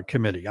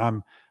committee.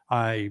 I'm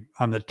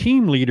the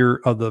team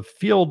leader of the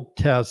field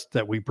test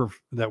that we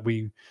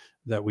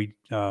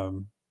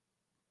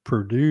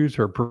produce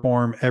or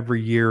perform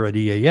every year at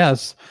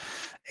EAS.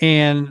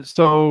 And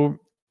so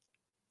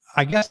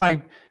I guess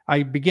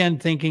I began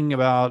thinking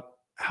about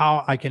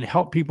how I can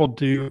help people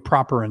do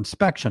proper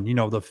inspection.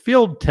 The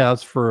field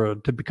test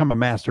to become a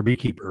master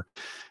beekeeper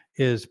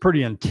is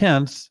pretty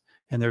intense,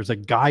 and there's a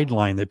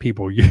guideline that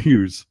people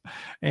use,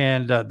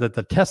 and that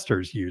the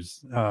testers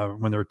use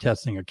when they're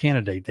testing a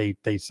candidate.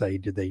 They say,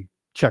 did they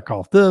check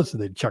off this?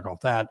 Did they check off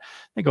that?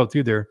 They go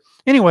through there.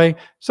 Anyway,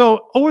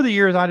 so over the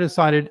years, I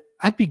decided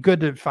I'd be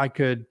good if I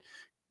could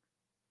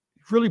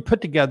really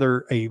put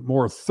together a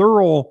more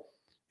thorough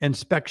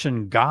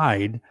inspection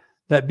guide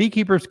that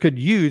beekeepers could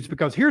use,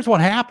 because here's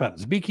what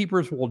happens.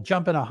 Beekeepers will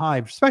jump in a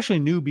hive, especially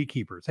new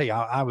beekeepers. Hey,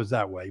 I was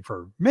that way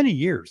for many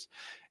years.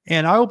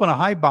 And I open a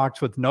hive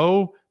box with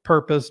no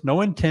purpose,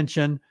 no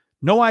intention,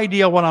 no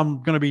idea what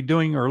I'm going to be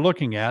doing or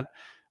looking at.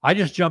 I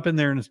just jump in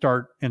there and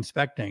start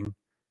inspecting,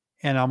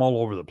 and I'm all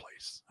over the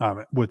place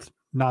with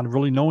not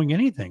really knowing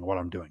anything what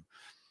I'm doing.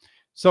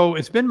 So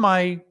it's been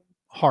my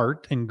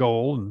heart and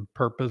goal and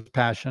purpose,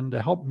 passion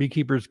to help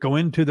beekeepers go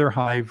into their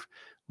hive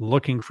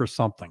looking for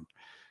something.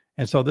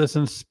 And so this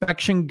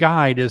inspection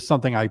guide is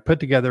something I put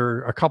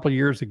together a couple of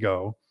years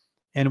ago,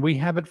 and we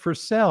have it for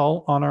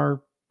sale on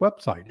our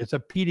website. It's a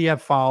PDF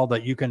file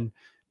that you can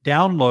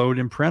download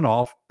and print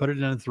off, put it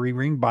in a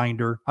 3-ring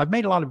binder. I've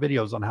made a lot of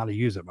videos on how to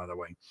use it, by the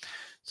way.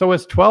 So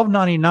it's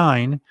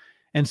 $12.99.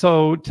 And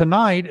so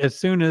tonight, as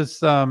soon as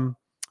the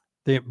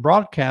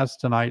broadcast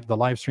tonight, the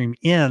live stream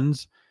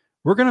ends,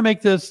 we're going to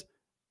make this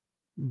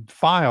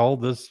file,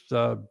 this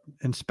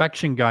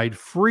inspection guide,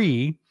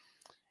 free.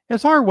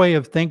 It's our way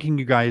of thanking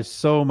you guys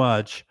so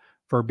much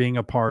for being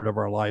a part of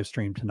our live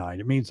stream tonight.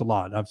 It means a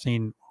lot. I've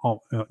seen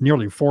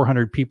nearly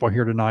 400 people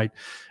here tonight.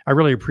 I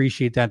really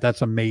appreciate that.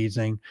 That's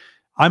amazing.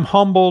 I'm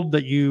humbled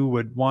that you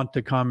would want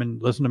to come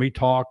and listen to me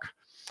talk,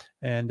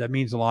 and that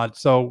means a lot.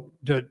 So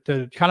to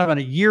kind of on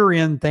a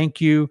year-end thank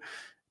you,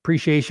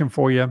 appreciation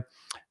for you.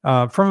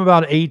 From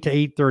about 8 to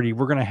 8:30,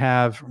 we're going to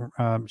have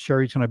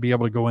Sherry's going to be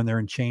able to go in there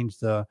and change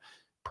the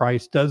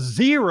price to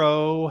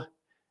 $0,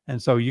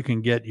 and so you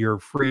can get your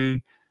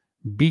free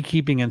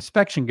beekeeping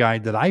inspection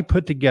guide that I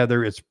put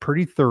together. It's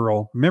pretty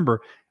thorough.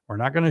 Remember, we're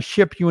not going to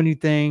ship you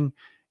anything.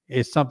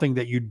 It's something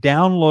that you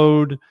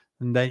download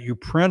and that you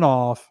print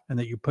off and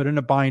that you put in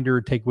a binder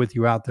and take with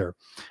you out there.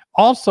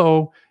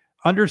 Also,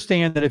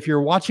 understand that if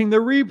you're watching the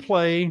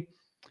replay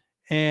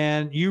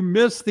and you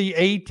miss the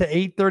 8 to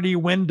 8:30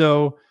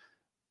 window,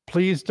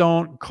 please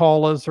don't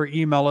call us or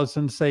email us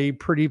and say,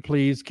 pretty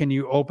please, can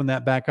you open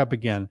that back up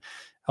again?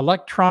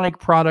 Electronic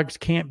products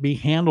can't be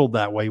handled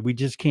that way. We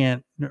just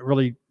can't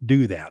really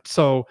do that.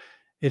 So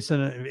it's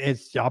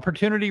the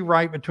opportunity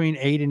right between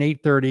 8 and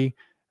 8:30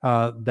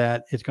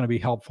 that it's going to be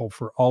helpful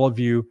for all of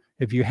you.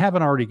 If you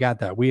haven't already got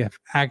that, we have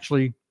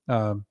actually,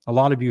 a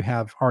lot of you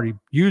have already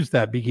used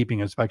that beekeeping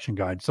inspection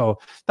guide. So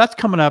that's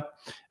coming up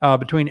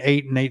between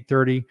 8 and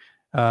 8:30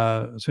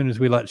 as soon as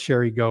we let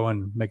Sherry go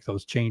and make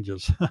those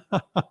changes.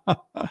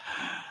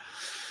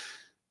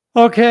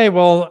 Okay,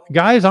 well,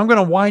 guys, I'm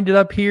going to wind it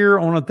up here.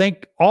 I want to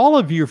thank all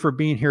of you for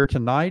being here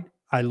tonight.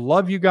 I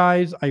love you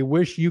guys. I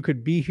wish you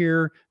could be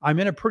here. I'm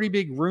in a pretty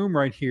big room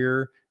right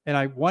here,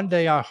 and one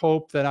day I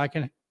hope that I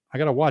got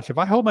to watch. If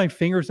I hold my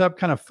fingers up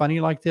kind of funny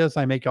like this,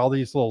 I make all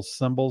these little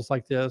symbols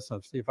like this.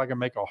 Let's see if I can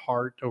make a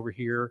heart over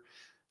here.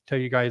 Tell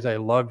you guys I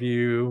love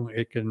you.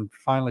 It can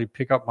finally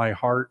pick up my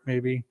heart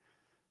maybe.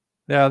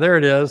 Yeah, there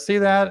it is. See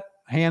that?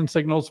 Hand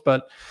signals.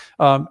 But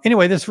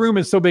anyway, this room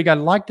is so big. I'd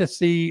like to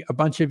see a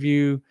bunch of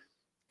you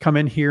come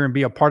in here and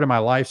be a part of my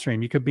live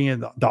stream. You could be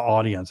in the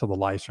audience of the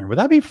live stream. Would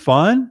that be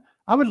fun?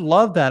 I would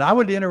love that. I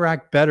would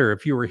interact better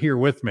if you were here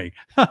with me.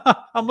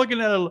 I'm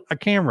looking at a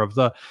camera.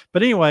 But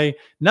anyway,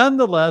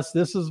 nonetheless,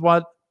 this is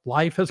what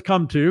life has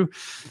come to.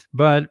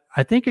 But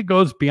I think it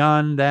goes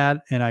beyond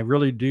that. And I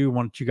really do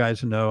want you guys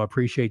to know I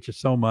appreciate you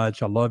so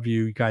much. I love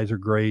you. You guys are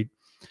great.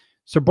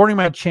 Supporting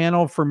my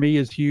channel for me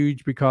is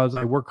huge because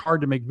I work hard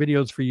to make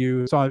videos for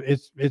you. So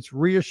it's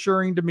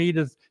reassuring to me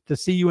to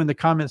see you in the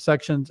comment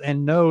sections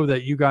and know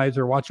that you guys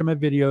are watching my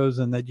videos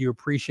and that you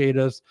appreciate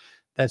us.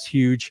 That's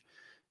huge.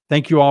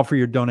 Thank you all for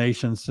your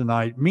donations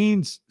tonight. It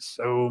means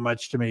so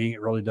much to me.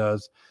 It really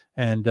does.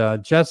 And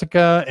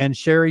Jessica and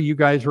Sherry, you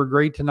guys were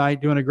great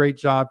tonight, doing a great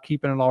job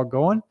keeping it all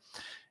going.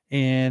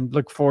 And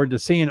look forward to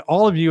seeing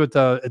all of you at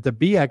the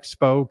Bee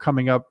Expo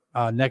coming up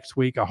next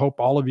week. I hope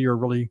all of you are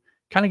really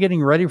kind of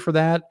getting ready for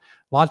that.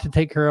 A lot to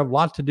take care of, a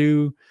lot to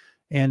do,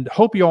 and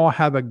hope you all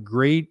have a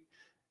great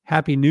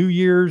Happy New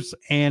Year's.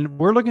 And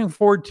we're looking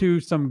forward to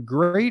some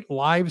great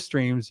live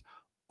streams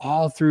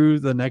all through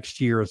the next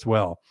year as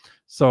well.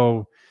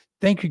 So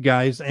thank you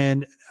guys.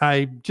 And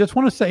I just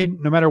want to say,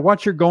 no matter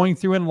what you're going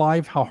through in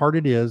life, how hard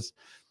it is,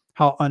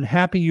 how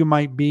unhappy you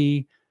might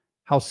be,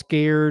 how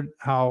scared,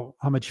 how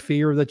much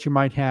fear that you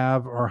might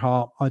have, or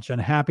how much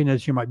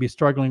unhappiness you might be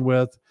struggling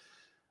with,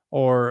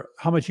 or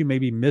how much you may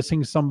be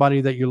missing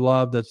somebody that you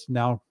love that's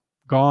now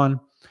gone.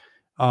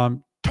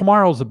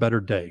 Tomorrow's a better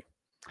day.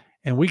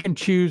 And we can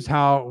choose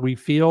how we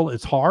feel.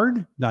 It's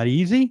hard, not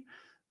easy,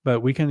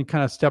 but we can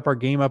kind of step our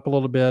game up a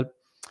little bit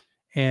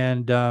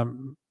and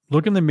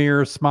look in the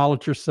mirror, smile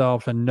at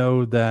yourself, and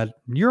know that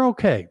you're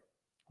okay.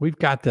 We've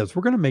got this.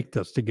 We're going to make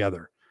this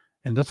together.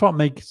 And that's what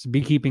makes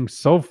beekeeping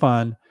so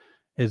fun,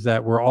 is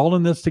that we're all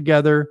in this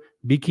together.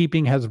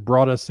 Beekeeping has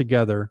brought us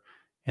together,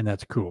 and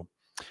that's cool.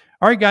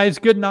 All right, guys,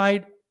 good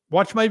night.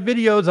 Watch my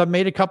videos. I've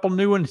made a couple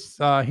new ones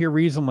here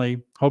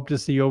recently. Hope to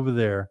see you over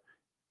there.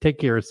 Take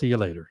care. See you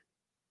later.